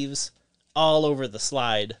leaves all over the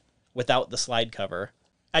slide without the slide cover.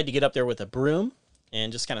 I had to get up there with a broom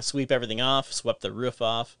and just kind of sweep everything off, swept the roof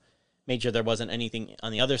off, made sure there wasn't anything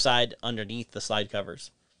on the other side underneath the slide covers.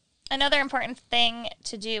 Another important thing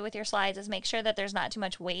to do with your slides is make sure that there's not too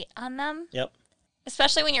much weight on them. Yep.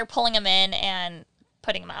 Especially when you're pulling them in and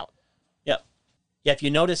putting them out. Yep. Yeah, if you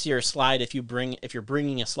notice your slide, if you're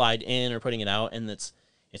bringing a slide in or putting it out and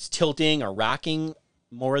it's tilting or rocking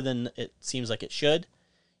more than it seems like it should,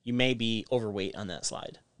 you may be overweight on that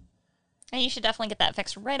slide. And you should definitely get that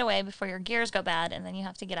fixed right away before your gears go bad, and then you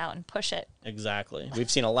have to get out and push it. Exactly.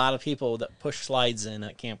 We've seen a lot of people that push slides in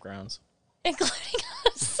at campgrounds. Including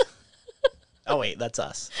us. Oh, wait, that's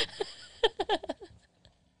us.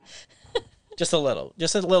 Just a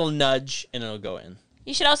little nudge, and it'll go in.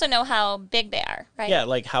 You should also know how big they are, right? Yeah,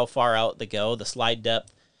 like how far out they go, the slide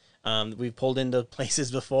depth. We've pulled into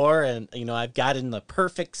places before, and I've got in the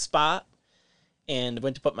perfect spot, and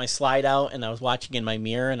went to put my slide out, and I was watching in my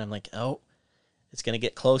mirror, and I'm like, oh, it's gonna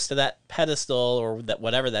get close to that pedestal or that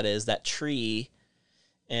whatever that is, that tree,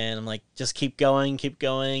 and I'm like, just keep going,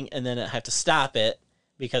 and then I have to stop it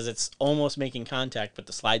because it's almost making contact, but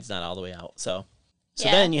the slide's not all the way out. So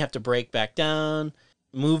Yeah. then you have to brake back down,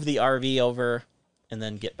 move the RV over, and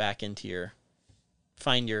then get back into your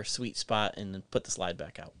find your sweet spot and then put the slide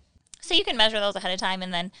back out. So you can measure those ahead of time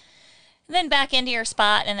and then back into your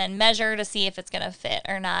spot and then measure to see if it's going to fit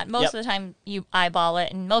or not. Most of the time you eyeball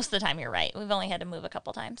it, and most of the time you're right. We've only had to move a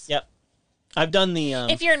couple times. Yep. I've done the...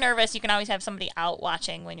 if you're nervous, you can always have somebody out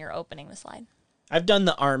watching when you're opening the slide. I've done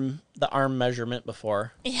the arm measurement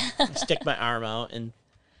before. Yeah. Stick my arm out and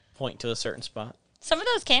point to a certain spot. Some of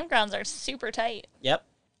those campgrounds are super tight. Yep.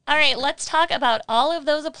 All right, let's talk about all of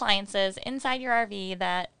those appliances inside your RV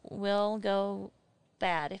that will go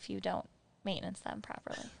bad if you don't maintenance them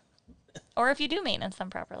properly. Or if you do maintenance them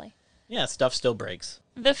properly. Yeah, stuff still breaks.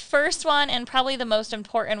 The first one, and probably the most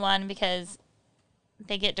important one because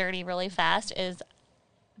they get dirty really fast, is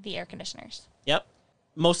the air conditioners. Yep.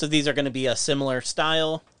 Most of these are going to be a similar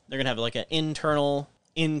style. They're going to have like an internal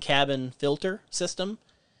in-cabin filter system.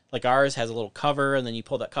 Like ours has a little cover, and then you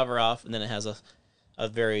pull that cover off, and then it has a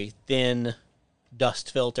very thin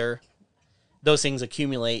dust filter. Those things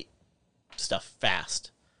accumulate stuff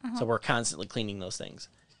fast. So we're constantly cleaning those things.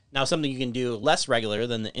 Now, something you can do less regular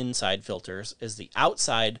than the inside filters is the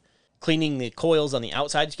outside, cleaning the coils on the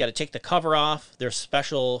outside. You got to take the cover off. There's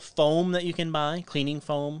special foam that you can buy, cleaning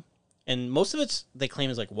foam. And most of it's, they claim,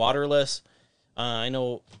 is like waterless. I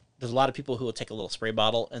know there's a lot of people who will take a little spray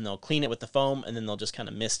bottle and they'll clean it with the foam, and then they'll just kind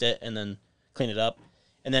of mist it and then clean it up.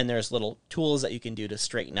 And then there's little tools that you can do to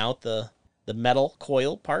straighten out the metal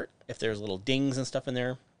coil part if there's little dings and stuff in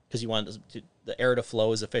there, because you want the air to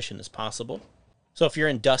flow as efficient as possible. So if you're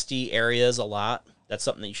in dusty areas a lot, that's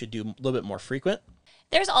something that you should do a little bit more frequent.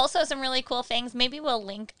 There's also some really cool things. Maybe we'll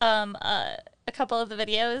link a couple of the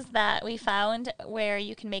videos that we found where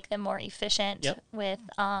you can make them more efficient with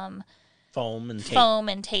foam and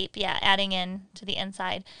tape. Adding in to the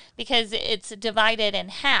inside, because it's divided in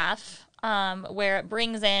half, where it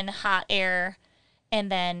brings in hot air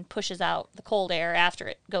and then pushes out the cold air after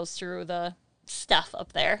it goes through the stuff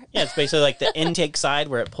up there. Yeah, it's basically like the intake side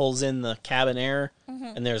where it pulls in the cabin air,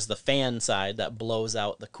 and there's the fan side that blows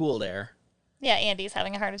out the cooled air. Yeah, Andy's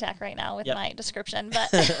having a heart attack right now with my description,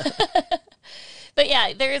 but but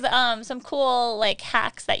yeah, there's some cool like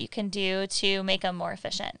hacks that you can do to make them more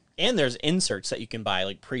efficient. And there's inserts that you can buy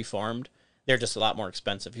like preformed. They're just a lot more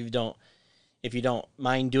expensive. If you don't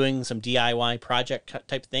mind doing some DIY project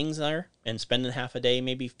type things there and spending half a day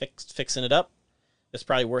maybe fixing it up, it's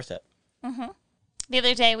probably worth it. The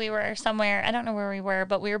other day we were somewhere, I don't know where we were,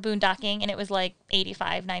 but we were boondocking and it was like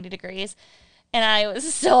 85, 90 degrees. And I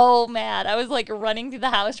was so mad. I was like running through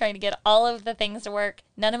the house trying to get all of the things to work.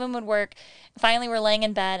 None of them would work. Finally, we're laying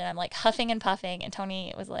in bed and I'm like huffing and puffing. And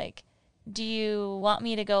Tony was like, do you want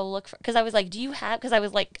me to go look for, because I was like, because I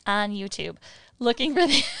was like on YouTube looking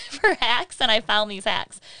for hacks, and I found these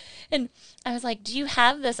hacks. And I was like, do you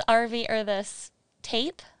have this RV or this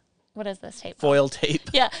tape? What is this tape? Foil tape.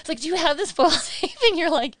 Yeah. It's like, do you have this foil tape? And you're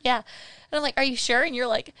like, yeah. And I'm like, are you sure? And you're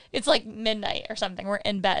like, it's like midnight or something. We're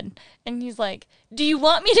in bed. And he's like, do you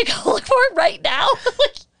want me to go look for it right now? I'm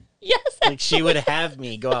like, yes. Like she would have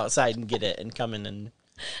me go outside and get it and come in and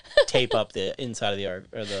tape up the inside of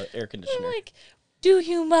the air conditioner. I'm like, do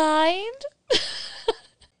you mind?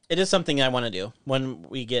 It is something I want to do when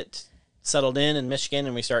we get settled in Michigan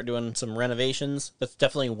and we start doing some renovations. That's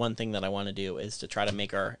definitely one thing that I want to do, is to try to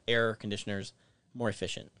make our air conditioners more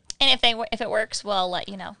efficient. And if it works, we'll let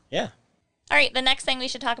you know. Yeah. All right, the next thing we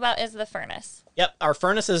should talk about is the furnace. Yep, our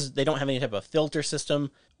furnaces, they don't have any type of filter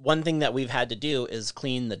system. One thing that we've had to do is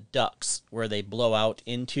clean the ducts where they blow out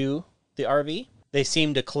into the RV. They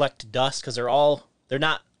seem to collect dust because they're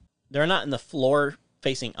not in the floor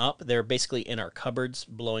facing up. They're basically in our cupboards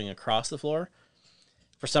blowing across the floor.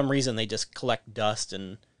 For some reason, they just collect dust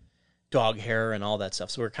and dog hair and all that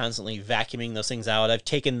stuff. So we're constantly vacuuming those things out. I've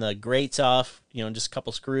taken the grates off, just a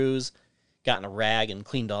couple screws, gotten a rag and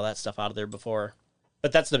cleaned all that stuff out of there before.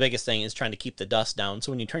 But that's the biggest thing, is trying to keep the dust down.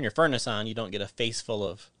 So when you turn your furnace on, you don't get a face full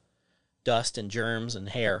of dust and germs and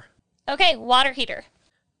hair. Okay, water heater.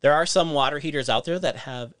 There are some water heaters out there that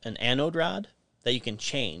have an anode rod that you can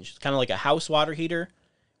change. It's kind of like a house water heater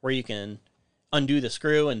where you can undo the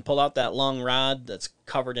screw and pull out that long rod that's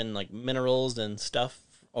covered in like minerals and stuff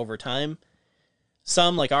over time.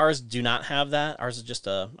 Some, like ours, do not have that. Ours is just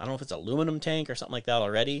I don't know if it's aluminum tank or something like that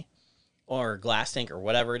already, or glass tank or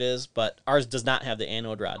whatever it is, but ours does not have the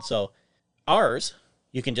anode rod. So ours,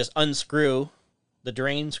 you can just unscrew the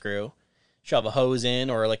drain screw, shove a hose in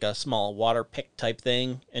or like a small water pick type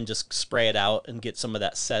thing, and just spray it out and get some of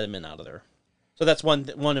that sediment out of there. So that's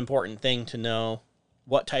one important thing to know,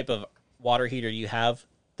 what type of water heater you have.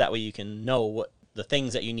 That way you can know what the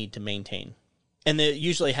things that you need to maintain. And they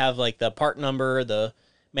usually have like the part number, the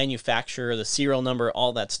manufacturer, the serial number,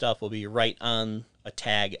 all that stuff will be right on a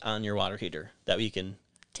tag on your water heater that you can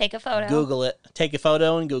Take a photo. Google it. Take a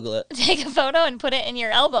photo and Google it. Take a photo and put it in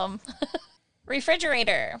your album.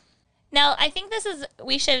 Refrigerator. Now, I think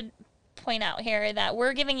we should point out here that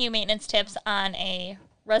we're giving you maintenance tips on a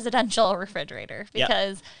residential refrigerator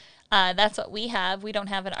because that's what we have. We don't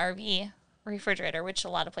have an RV refrigerator, which a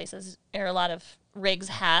lot of places or a lot of rigs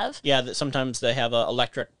have. Yeah, that sometimes they have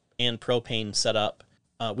electric and propane set up.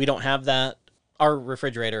 We don't have that. Our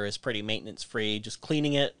refrigerator is pretty maintenance free. Just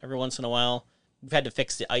cleaning it every once in a while. We've had to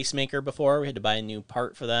fix the ice maker before. We had to buy a new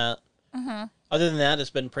part for that. Mm-hmm. Other than that, it's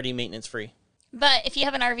been pretty maintenance free. But if you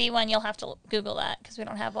have an RV one, you'll have to Google that because we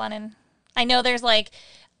don't have one. And I know there's like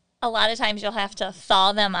a lot of times you'll have to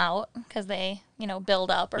thaw them out because they, build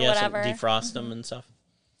up or whatever. Yeah, defrost them and stuff.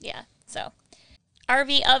 Yeah. So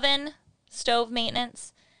RV oven, stove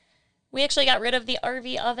maintenance. We actually got rid of the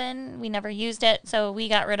RV oven. We never used it, so we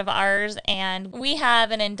got rid of ours. And we have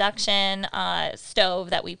an induction stove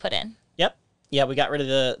that we put in. Yep. Yeah, we got rid of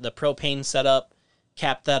the propane setup,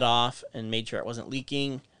 capped that off, and made sure it wasn't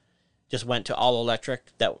leaking. Just went to all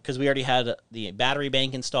electric because we already had the battery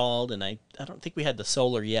bank installed, and I don't think we had the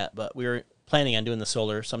solar yet, but we were planning on doing the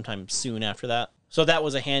solar sometime soon after that. So that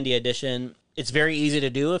was a handy addition. It's very easy to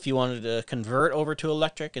do if you wanted to convert over to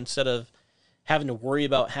electric instead of having to worry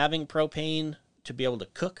about having propane to be able to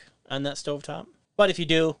cook on that stovetop. But if you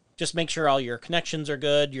do, just make sure all your connections are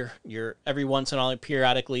good. You're every once in a while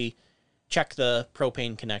periodically check the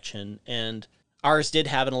propane connection, and ours did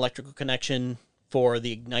have an electrical connection for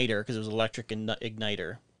the igniter because it was electric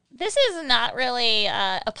igniter. This is not really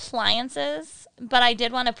appliances, but I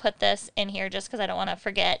did want to put this in here just because I don't want to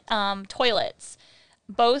forget. Toilets.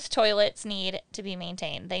 Both toilets need to be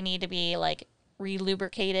maintained. They need to be like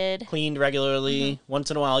relubricated. Cleaned regularly. Mm-hmm.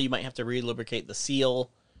 Once in a while, you might have to relubricate the seal.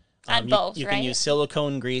 On both, you right? can use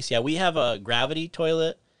silicone grease. Yeah, we have a gravity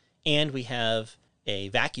toilet, and we have a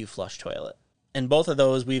vacuum flush toilet. And both of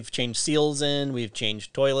those, we've changed seals in. We've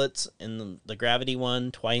changed toilets in the gravity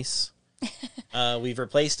one twice. We've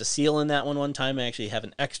replaced a seal in that one time. I actually have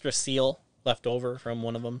an extra seal left over from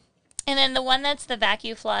one of them. And then the one that's the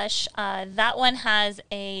vacuum flush, that one has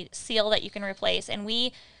a seal that you can replace. And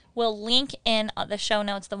we will link in the show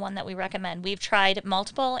notes the one that we recommend. We've tried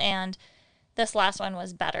multiple, and this last one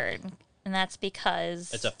was better. And that's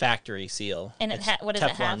because it's a factory seal. And what does Teflon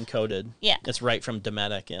it have? Teflon coated. Yeah. It's right from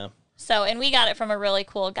Dometic, yeah. So, and we got it from a really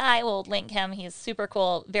cool guy. We'll link him. He's super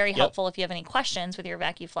cool, very helpful if you have any questions with your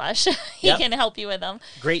vacuum flush. He can help you with them.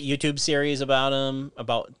 Great YouTube series about him,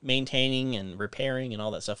 about maintaining and repairing and all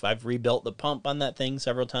that stuff. I've rebuilt the pump on that thing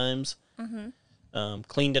several times. Mm-hmm.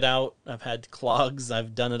 Cleaned it out. I've had clogs.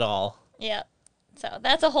 I've done it all. Yeah. So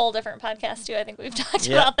that's a whole different podcast too. I think we've talked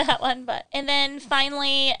about that one. And then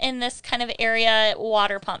finally, in this kind of area,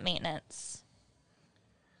 water pump maintenance.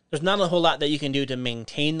 There's not a whole lot that you can do to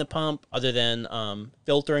maintain the pump other than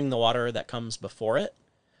filtering the water that comes before it.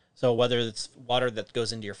 So whether it's water that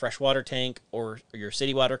goes into your freshwater tank or your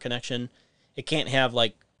city water connection, it can't have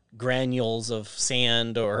like granules of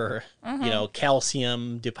sand or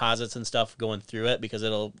calcium deposits and stuff going through it because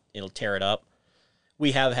it'll tear it up.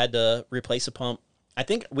 We have had to replace a pump. I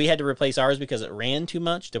think we had to replace ours because it ran too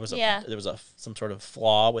much. There was some sort of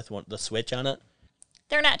flaw with the switch on it.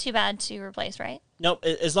 They're not too bad to replace, right? Nope,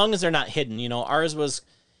 as long as they're not hidden. Ours was,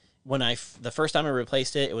 the first time I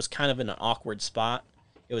replaced it, it was kind of in an awkward spot.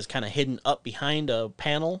 It was kind of hidden up behind a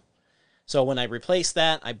panel. So when I replaced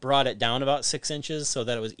that, I brought it down about 6 inches so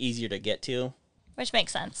that it was easier to get to. Which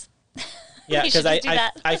makes sense. Yeah, because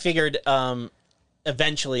I figured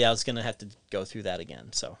eventually I was going to have to go through that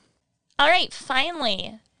again. So. All right,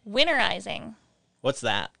 finally, winterizing. What's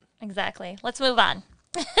that? Exactly. Let's move on.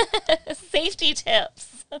 Safety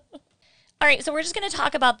tips. All right, so we're just going to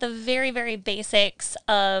talk about the very, very basics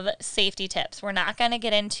of safety tips. We're not going to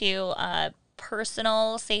get into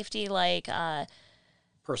personal safety like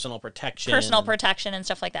personal protection and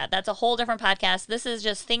stuff like that. That's a whole different podcast. This is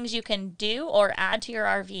just things you can do or add to your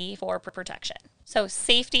RV for protection. So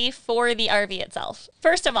safety for the RV itself.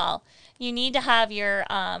 First of all, you need to have your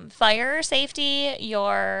fire safety,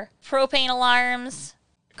 your propane alarms,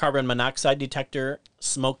 carbon monoxide detector,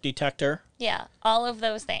 smoke detector. Yeah, all of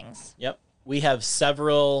those things. Yep. We have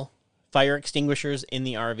several fire extinguishers in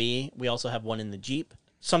the RV. We also have one in the Jeep.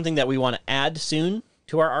 Something that we want to add soon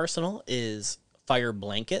to our arsenal is fire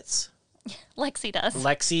blankets. Lexi does.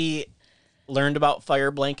 Lexi learned about fire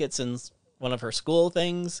blankets in one of her school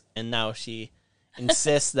things, and now she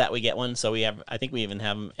insists that we get one. So I think we even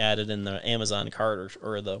have them added in the Amazon cart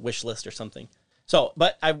or the wish list or something. So,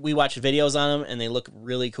 but we watched videos on them, and they look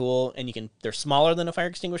really cool. And they're smaller than a fire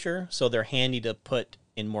extinguisher, so they're handy to put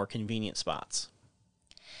in more convenient spots.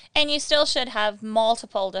 And you still should have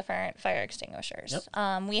multiple different fire extinguishers.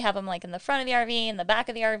 Yep. We have them like in the front of the RV, in the back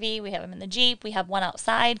of the RV. We have them in the Jeep. We have one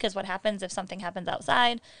outside because what happens if something happens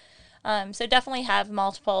outside? So definitely have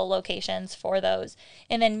multiple locations for those.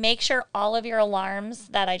 And then make sure all of your alarms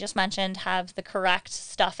that I just mentioned have the correct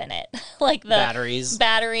stuff in it. Like the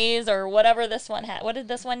batteries or whatever this one had. What did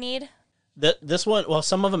this one need? This one, well,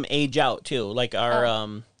 some of them age out too. Like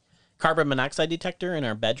our carbon monoxide detector in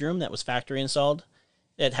our bedroom that was factory installed.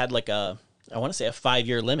 It had like I want to say a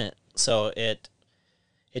 5-year limit. So it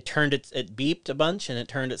beeped a bunch and it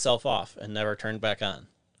turned itself off and never turned back on.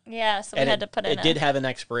 Yeah, so we had to put in it did have an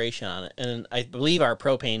expiration on it. And I believe our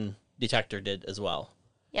propane detector did as well.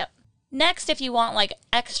 Yep. Next, if you want like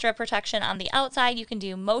extra protection on the outside, you can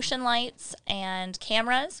do motion lights and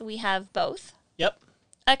cameras. We have both. Yep.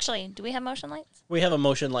 Actually, do we have motion lights? We have a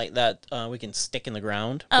motion light that we can stick in the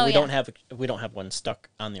ground. Oh, but we yeah. don't have one stuck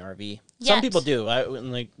on the RV. Yet. Some people do.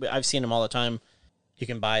 I've seen them all the time. You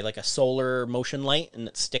can buy like a solar motion light and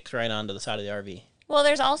it sticks right onto the side of the RV. Well,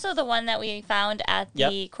 there's also the one that we found at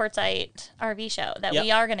the Quartzsite RV show that we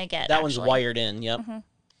are going to get. That one's wired in. Yep. Mm-hmm.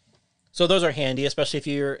 So those are handy, especially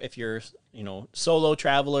if you're solo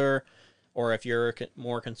traveler, or if you're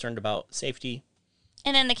more concerned about safety.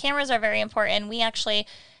 And then the cameras are very important. We actually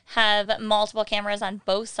have multiple cameras on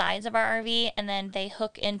both sides of our RV, and then they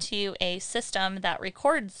hook into a system that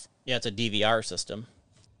records. Yeah, it's a DVR system.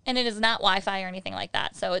 And it is not Wi-Fi or anything like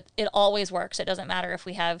that. So it always works. It doesn't matter if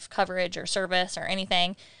we have coverage or service or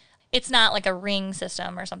anything. It's not like a Ring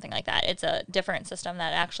system or something like that. It's a different system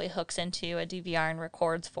that actually hooks into a DVR and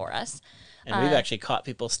records for us. And we've actually caught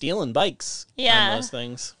people stealing bikes on those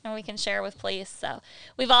things. And we can share with police. So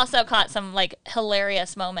we've also caught some like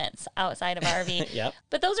hilarious moments outside of our RV. Yep.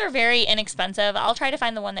 But those are very inexpensive. I'll try to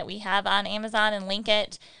find the one that we have on Amazon and link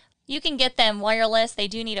it. You can get them wireless. They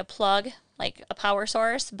do need a plug, like a power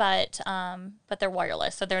source, but they're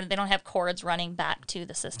wireless. So they don't have cords running back to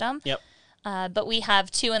the system. Yep. But we have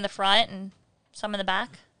 2 in the front and some in the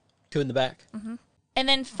back. 2 in the back. Mm-hmm. And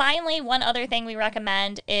then finally, one other thing we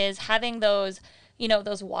recommend is having those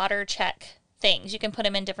water check things. You can put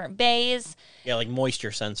them in different bays. Yeah, like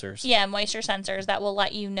moisture sensors. Yeah, moisture sensors that will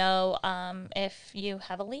let you know if you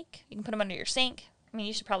have a leak. You can put them under your sink. I mean,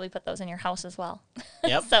 you should probably put those in your house as well.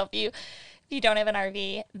 Yep. So if you don't have an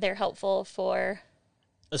RV, they're helpful for...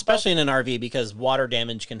 Especially in an RV, because water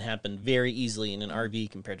damage can happen very easily in an RV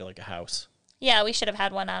compared to like a house. Yeah, we should have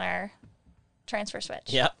had one on our transfer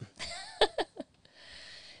switch. Yep.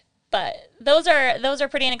 But those are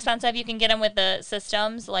pretty inexpensive. You can get them with the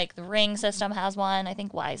systems, like the Ring system has one. I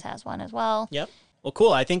think Wise has one as well. Yep. Well,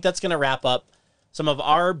 cool. I think that's going to wrap up some of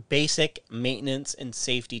our basic maintenance and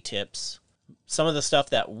safety tips. Some of the stuff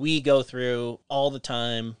that we go through all the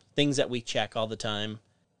time, things that we check all the time.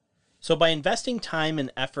 So by investing time and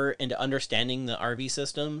effort into understanding the RV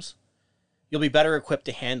systems, you'll be better equipped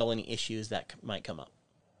to handle any issues that might come up.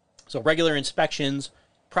 So regular inspections,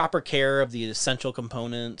 proper care of the essential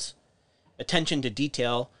components, attention to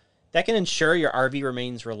detail, that can ensure your RV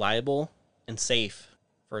remains reliable and safe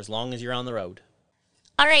for as long as you're on the road.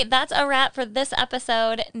 All right, that's a wrap for this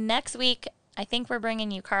episode. Next week, I think we're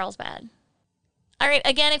bringing you Carlsbad. All right,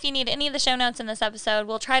 again, if you need any of the show notes in this episode,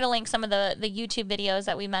 we'll try to link some of the YouTube videos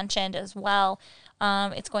that we mentioned as well.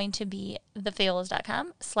 It's going to be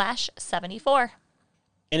thefailas.com/74.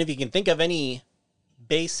 And if you can think of any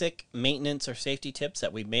basic maintenance or safety tips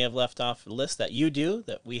that we may have left off the list that you do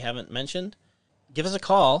that we haven't mentioned, give us a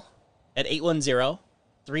call at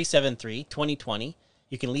 810-373-2020.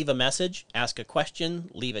 You can leave a message, ask a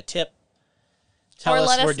question, leave a tip, tell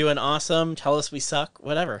us we're doing awesome, tell us we suck,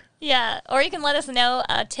 whatever. Yeah, or you can let us know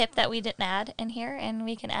a tip that we didn't add in here, and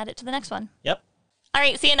we can add it to the next one. Yep. All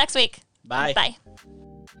right, see you next week. Bye. Bye.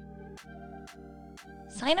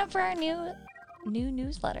 Sign up for our new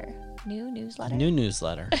newsletter. New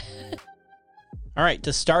newsletter. All right,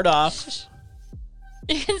 to start off...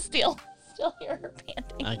 You can still hear her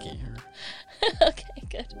panting. I can't hear her. Okay,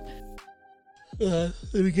 good. Let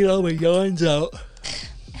me get all my yawns out.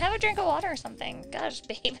 Have a drink of water or something. Gosh,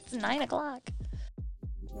 babe, it's 9:00.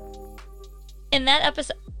 In that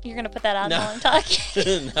episode, you're going to put that on while I'm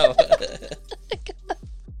talking? No.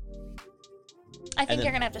 I think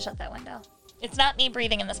you're going to have to shut that window. It's not me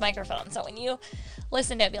breathing in this microphone, so when you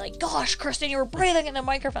listen to it, be like, gosh, Kristen, you were breathing in the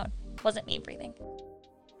microphone. Wasn't me breathing.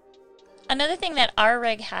 Another thing that our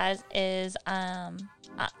rig has is,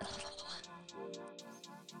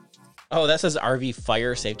 Oh, that says RV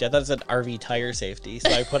fire safety. I thought it said RV tire safety,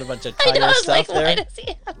 so I put a bunch of tire stuff there. Why does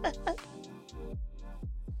he have that?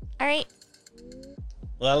 All right.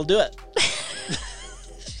 Well, that'll do it.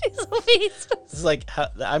 Sophie's. This is like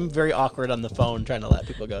I'm very awkward on the phone trying to let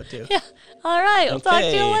people go too. Yeah. All right. We'll talk to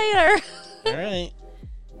you Okay. later. All right.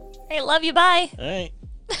 Hey, love you. Bye. All right.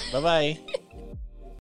 Bye bye.